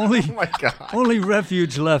 Who only, Oh my God. only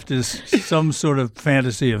refuge left is some sort of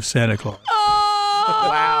fantasy of Santa Claus.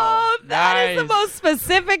 Wow. That is the Nice. most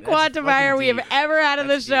specific quantifier we have ever had on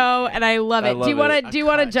the show, and I love it. love do you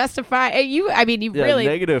want it. to justify you? I mean, you Yeah, really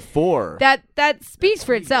 -4. that speaks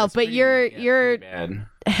for itself. But you're Bad.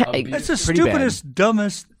 It's the Pretty bad. stupidest,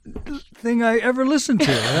 dumbest thing I ever listened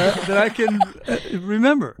to that I can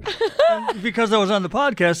remember. And because I was on the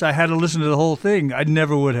podcast, I had to listen to the whole thing. I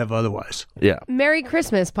never would have otherwise. Yeah. Merry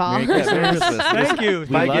Christmas, Paul. Merry Christmas. Thank you.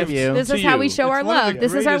 My love gift you. This to is how we you. show our It's one of love. the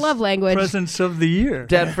This is our greatest love language. Presents of the year.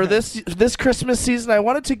 Dad, for this Christmas season, I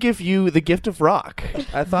wanted to give you the gift of rock.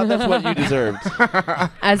 I thought that's what you deserved.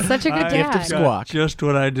 As such a good I dad. of squawk. Just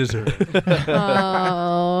what I deserve.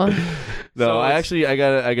 Oh, No, I got you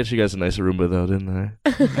guys a nice Roomba though, didn't I?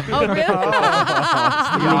 oh really? A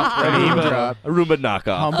Roomba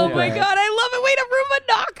knockoff. Oh my god, I love it. Wait, a Roomba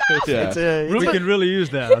knockoff. Yeah. It's a We can really use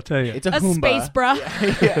that, I'll tell you. it's a A Hoomba. space bra.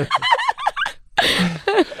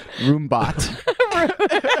 Roombot.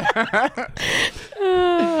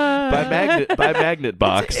 by magnet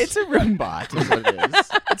box. It's a Roombot. Is what it is.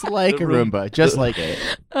 It's like a Roomba, just like it.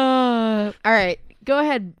 All right, go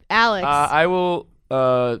ahead, Alex. I will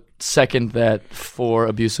second that for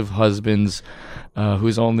abusive husbands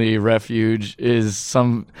whose only refuge is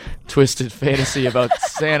some twisted fantasy about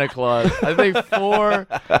Santa Claus. I think 4,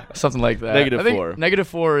 something like that. Negative I think 4.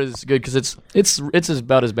 -4 is good because it's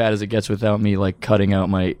about as bad as it gets without me like cutting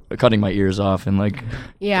my ears off and like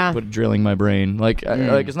yeah. drilling my brain. Like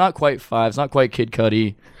like it's not quite 5. It's not quite Kid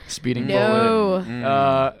Cudi. Speeding bullet.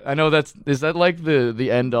 No. I know is that like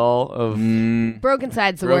the end all of Broken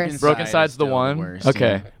Side's the Broken worst. Side. Broken Side's is the still one. the worst,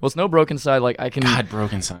 Okay. yeah. Well, it's no Broken Side. Like I can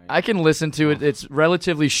Broken Side. I can listen to it. It's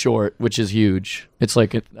relatively short, which is huge. It's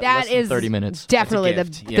like That less than is 30 minutes. definitely the,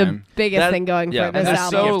 That's a gift, yeah. the biggest That- thing going yeah, for this There's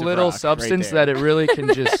album. so Gift of little rock, right substance there. that it really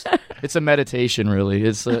can just. It's a meditation, really.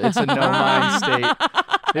 It's a no mind state.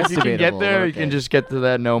 If you can get debatable, there, you okay. can just get to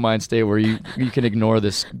that no mind state where you can ignore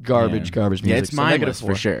this garbage music. Yeah, it's So mindless -4.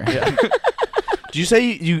 for sure. Did you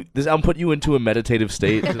say this album put you into a meditative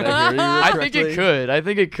state? Did I hear you I think it could. I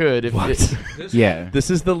think it could. If it, Yeah. This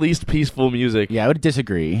is the least peaceful music. Yeah, I would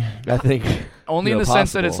disagree. I think. only in the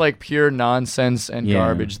sense that it's possible. like pure nonsense and Yeah.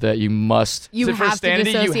 garbage that you must. You so for have to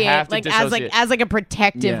sanity, dissociate, you have to like dissociate. as a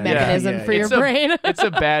protective Yeah. mechanism Yeah, for your It's a- brain. It's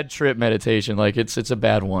a bad trip meditation. Like it's a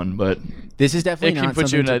bad one, but This is definitely It can not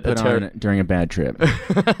put you something in to a put ter- on during a bad trip.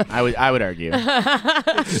 I would argue.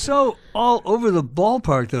 So all over the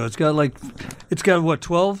ballpark, though. It's got what,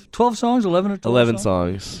 12 songs, 11 or 12 11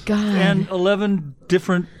 songs. God. and 11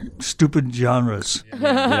 different stupid genres.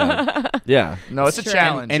 Yeah. no, it's a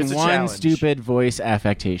challenge. And It's a one challenge. stupid voice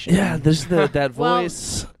affectation. Yeah, there's that Well,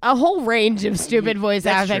 voice. A whole range of stupid voice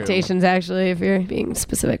That's true. affectations, actually, if you're being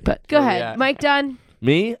specific. But go ahead, yeah. Mike Dunn.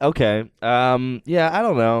 Me? Okay. Yeah, I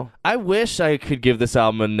don't know. I wish I could give this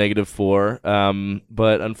album a -4,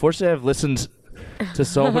 but unfortunately I've listened to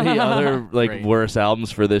so many other Right. worse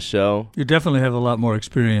albums for this show. You definitely have a lot more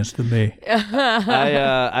experience than me.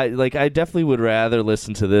 I definitely would rather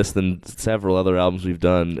listen to this than several other albums we've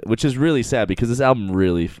done, which is really sad because this album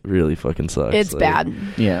really, really fucking sucks. It's Like, bad.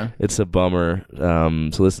 Yeah. It's a bummer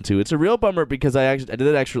to listen to. It's a real bummer because I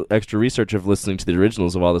did extra research of listening to the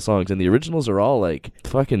originals of all the songs, and the originals are all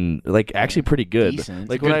actually pretty good. Decent.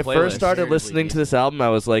 Like It's a when I good first playlist. started Very listening to this album, I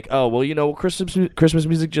was like, oh well, Christmas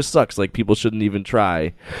music just sucks. Like people shouldn't even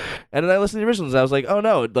try. And then I listened to the originals. And I was like, oh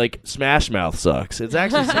no, like Smash Mouth sucks. It's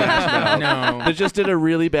actually Smash Mouth No. that just did a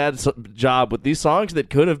really bad job with these songs that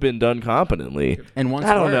could have been done competently. And once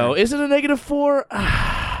I don't more- know. Is it a -4?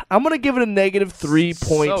 I'm gonna give it a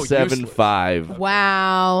 -3.75.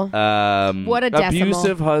 Wow. What a decimal.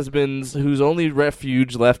 Abusive husbands whose only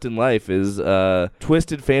refuge left in life is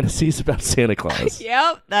twisted fantasies about Santa Claus.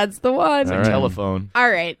 Yep, that's the one. All right. Telephone. All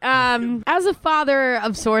right. As a father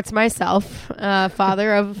of sorts myself,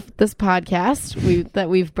 father of this podcast that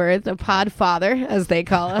we've birthed, a pod father, as they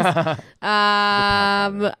call us,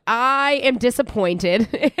 I am disappointed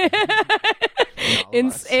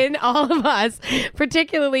in all of us,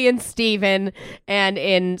 particularly in Steven and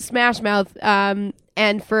in Smash Mouth.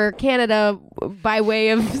 And for Canada, by way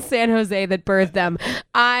of San Jose that birthed them,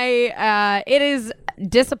 it is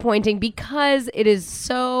disappointing because it is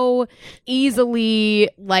so easily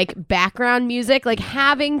like background music. Like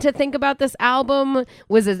having to think about this album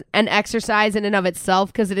was an exercise in and of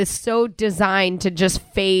itself because it is so designed to just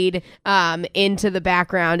fade into the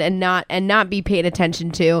background and not be paid attention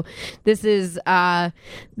to. This is the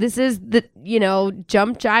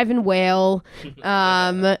jump, jive, and wail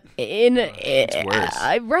right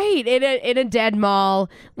in a dead mall,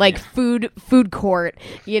 like food court,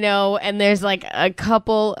 and there's like a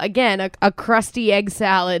couple, again, a crusty egg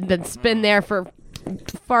salad that's been there for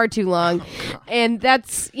far too long, and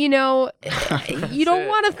that's you don't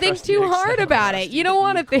want to think too hard about it. You don't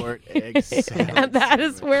want to think. That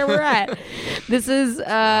is where we're at. This is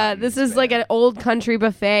like an old country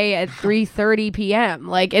buffet at 3:30 p.m.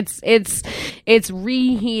 Like it's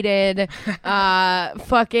reheated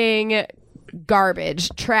fucking garbage,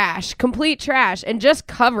 trash, complete trash, and just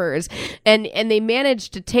covers, and they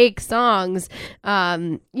managed to take songs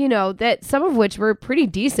that some of which were pretty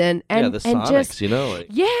decent and the and Sonics, just and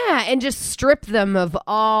just strip them of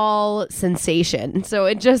all sensation, so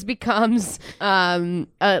it just becomes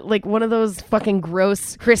like one of those fucking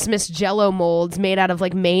gross Christmas Jell-O molds made out of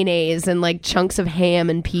like mayonnaise and like chunks of ham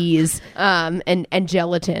and peas and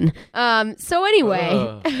gelatin. So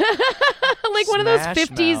anyway, like one of those Smash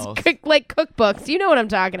 50s Mouth. Cookbooks. You know what I'm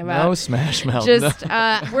talking about. No Smash Mouth. Just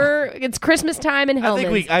it's Christmas time in I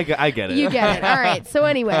Hellman's. think I get it. You get it. All right. So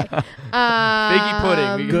anyway, Figgy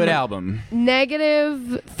pudding. Good album.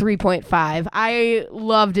 -3.5. I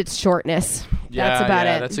loved its shortness. That's about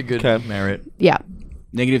it. That's a good Okay. merit. Yeah.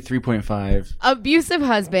 -3.5. Abusive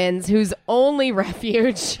husbands whose only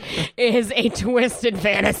refuge is a twisted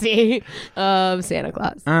fantasy of Santa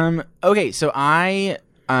Claus. Okay, so I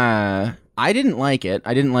didn't like it.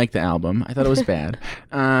 I didn't like the album. I thought it was bad.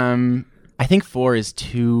 I think 4 is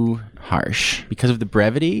too harsh because of the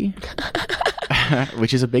brevity,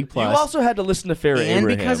 which is a big You plus. also had to listen to Farrah and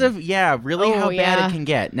Abraham. because of really how bad it can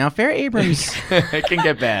get. Now Farrah Abrams It can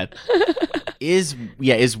get bad. is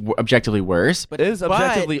objectively worse, but It is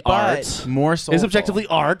objectively art. more soulful. Is objectively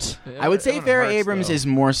art. I would say Farrah Abrams is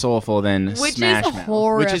more soulful than Which Smash is Mouth,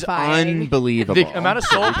 which is horrifying. unbelievable. The amount of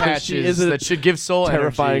soul is patches a that should give soul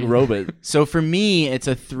Terrifying energy. robot. So for me, it's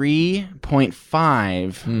a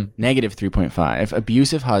 3.5, -3.5.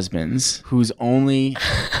 Abusive husbands whose only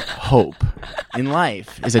hope in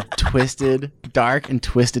life is a dark and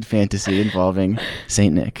twisted fantasy involving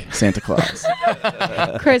Saint Nick, Santa Claus,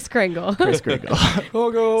 Chris Kringle. Chris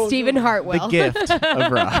Kringle, Stephen Hartwell. the gift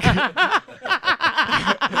of rock.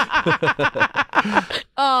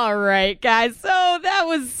 All right, guys. So that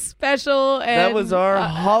was special. And, That was our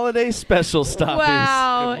holiday special stop.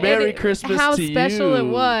 Wow. Merry And Christmas how to you. special it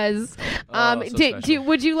was.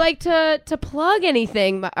 Would you like to plug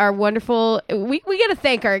anything? Our wonderful, we got to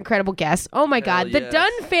thank our incredible guests. Oh my God. The yes.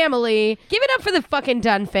 Dunn family. Give it up for the fucking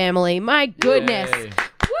Dunn family. My goodness. Yay.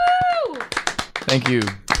 Woo! Thank you.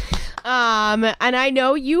 And I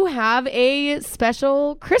know you have a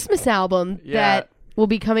special Christmas album that will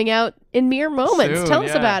be coming out in mere moments. Soon, Tell us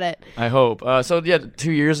yeah. about it. I hope.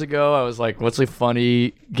 2 years ago, I was like, what's a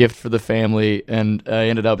funny gift for the family? And I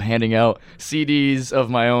ended up handing out CDs of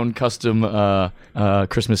my own custom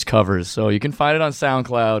Christmas covers. So you can find it on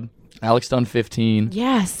SoundCloud. Alex Dunn 15.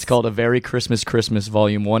 Yes. It's called A Very Christmas Christmas,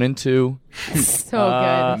 Volume 1 and 2. So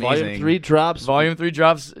good. Volume 3 drops. Volume 3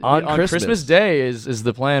 drops On Christmas. Christmas Day is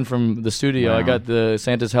the plan from the studio. Wow. I got the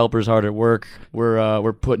Santa's helpers hard at work.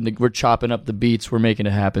 We're chopping up the beats. We're making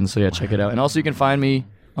it happen. So yeah, check it out. And also you can find me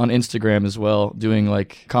on Instagram as well, doing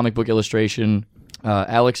like comic book illustration.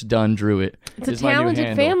 Alex Dunn drew it. It's a is my new talented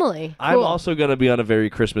handle. family. I'm Cool. also going to be on A Very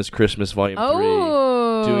Christmas Volume 3.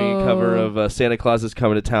 Oh. doing a cover of Santa Claus is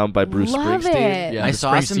Coming to Town by Bruce Love Springsteen. it. Yeah, I the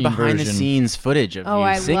saw some Springsteen behind the version. scenes footage of Oh, you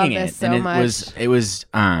I singing love it, this so and it much. was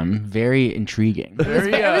very intriguing.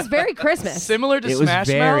 It was very Christmas. Similar to It was Smash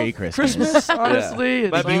very Mouth. Christmas. Honestly.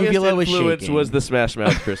 My It's Uvula biggest was influence shaking. was the Smash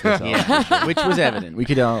Mouth Christmas album. Yeah, which was evident. We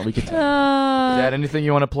could tell. Dad, anything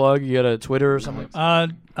you want to plug? You got a Twitter or something?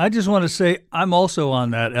 I just want to say I'm also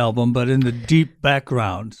on that album, but in the deep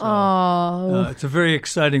background. So, it's a very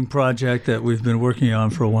exciting project that we've been working on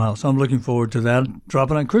for a while. So I'm looking forward to that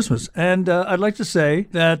dropping on Christmas. And I'd like to say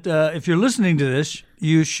that if you're listening to this,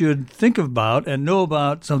 you should think about and know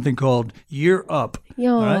about something called Year Up.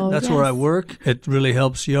 All right? That's where I work. It really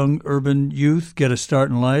helps young urban youth get a start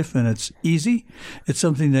in life, and it's easy. It's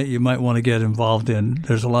something that you might want to get involved in.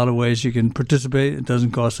 There's a lot of ways you can participate. It doesn't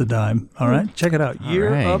cost a dime. All right? Check it out.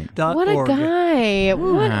 YearUp.org. What a guy.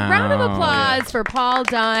 Round of applause for Paul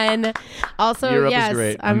Dunn. Also, Year Up is yes,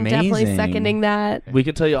 great. I'm definitely Amazing. seconding that. We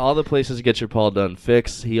can tell you all the places to get your Paul Dunn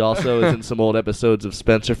fix. He also is in some old episodes of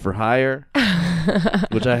Spencer for Hire,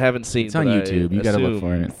 which I haven't seen. It's on but I YouTube. You got to look assume-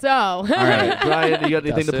 for it. So, All right. Brian, you got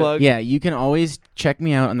anything That's to it. plug? Yeah, you can always check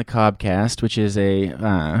me out on the Cobcast, which is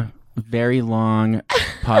a very long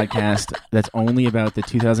podcast that's only about the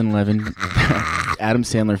 2011 Adam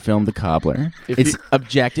Sandler film The Cobbler. It's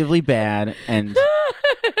objectively bad and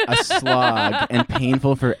a slog and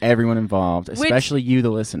painful for everyone involved, especially you, the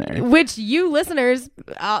listener. which you listeners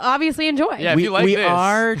obviously enjoy. Yeah, if you like we this.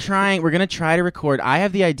 are trying. We're going to try to record. I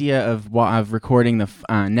have the idea of recording the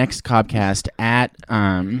next Cobcast at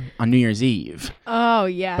on New Year's Eve. Oh,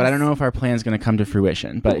 yes. But I don't know if our plan is going to come to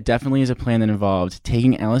fruition. But it definitely is a plan that involved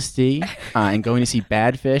taking LSD and going to see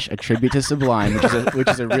Bad Fish, a tribute to Sublime, which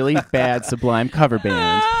is a really bad Sublime cover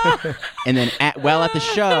band. And then at the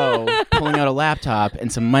show, pulling out a laptop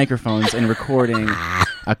and some microphones and recording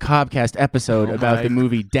a Cobcast episode about the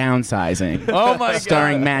movie Downsizing. Oh my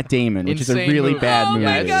starring God. Matt Damon, which is a Insane really movie. bad Oh movie.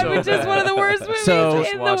 my God, so which is one of the worst movies So,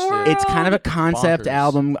 in the watched it. world. It's kind of a concept Bonkers.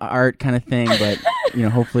 album art kind of thing, but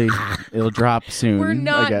hopefully it'll drop soon. We're I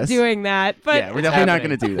not guess. doing that. But Yeah, we're definitely not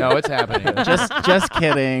going to do that. No, it's happening. Just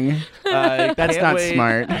kidding. That's can't not wait.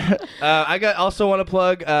 smart. I also want to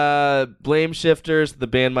plug Blame Shifters, the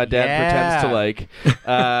band my dad pretends to like.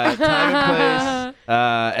 Time and place,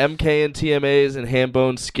 MK and TMAs and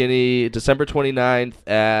Hambone Skinny, December 29th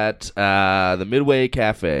at the Midway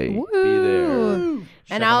Cafe. Be there.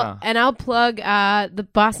 And 'em I'll out. and I'll plug the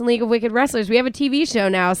Boston League of Wicked Wrestlers. We have a TV show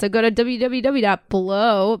now, so go to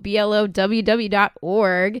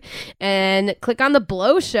www.blow.org and click on the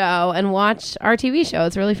Blow Show and watch our TV show.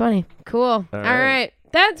 It's really funny. Cool. All right.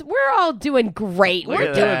 We're all doing great. We're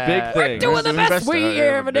We're doing doing big things. doing the best we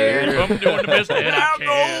ever did. I'm doing the best that I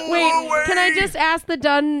can. Wait, can I just ask the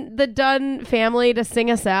Dunn family to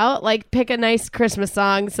sing us out? Like, pick a nice Christmas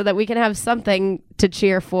song so that we can have something to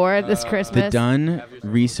cheer for this Christmas. The Dunn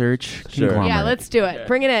Research Conglomerate. Yeah, let's do it.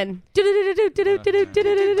 Bring it in. The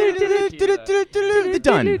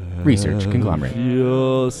Dunn Research Conglomerate.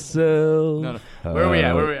 Yourself. No. Where are we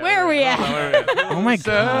at? Where are we at? Oh my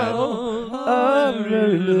God. A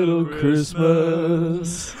merry little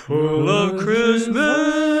Christmas. Full of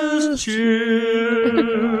Christmas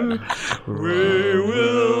cheer. We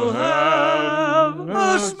will have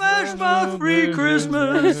a Smash Mouth free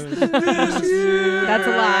Christmas this year. That's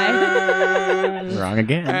a lie. Wrong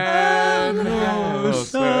again.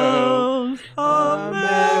 Ourselves a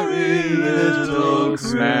merry little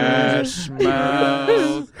Smash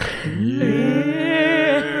Mouth.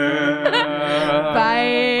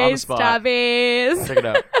 Bye, On the spot. stubbies. Check it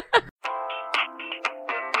out.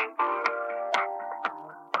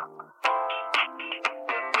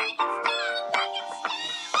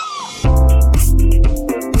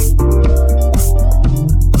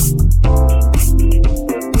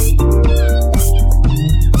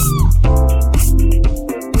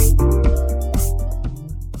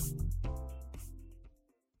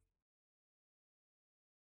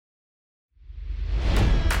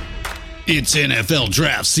 It's NFL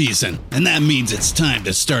draft season, and that means it's time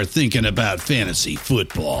to start thinking about fantasy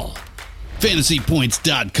football.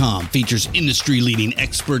 FantasyPoints.com features industry-leading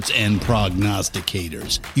experts and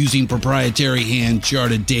prognosticators using proprietary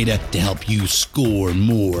hand-charted data to help you score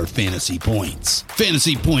more fantasy points.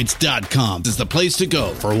 FantasyPoints.com is the place to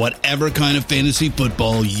go for whatever kind of fantasy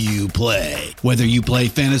football you play. Whether you play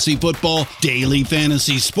fantasy football, daily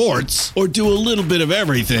fantasy sports, or do a little bit of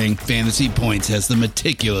everything, Fantasy Points has the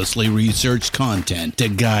meticulously researched content to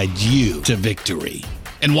guide you to victory.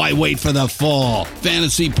 And why wait for the fall?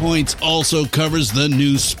 Fantasy Points also covers the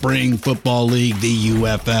new spring football league, the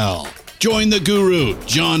UFL. Join the guru,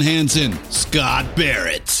 John Hansen, Scott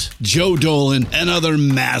Barrett, Joe Dolan, and other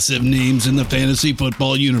massive names in the fantasy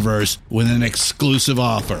football universe with an exclusive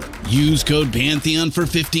offer. Use code Pantheon for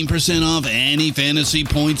 15% off any Fantasy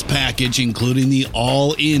Points package, including the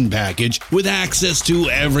all-in package, with access to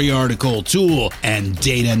every article, tool, and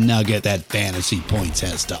data nugget that Fantasy Points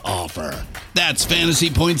has to offer. That's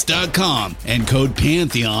fantasypoints.com and code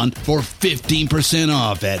Pantheon for 15%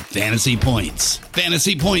 off at Fantasy Points.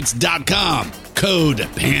 Fantasypoints.com, code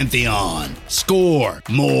Pantheon. Score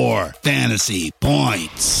more fantasy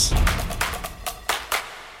points.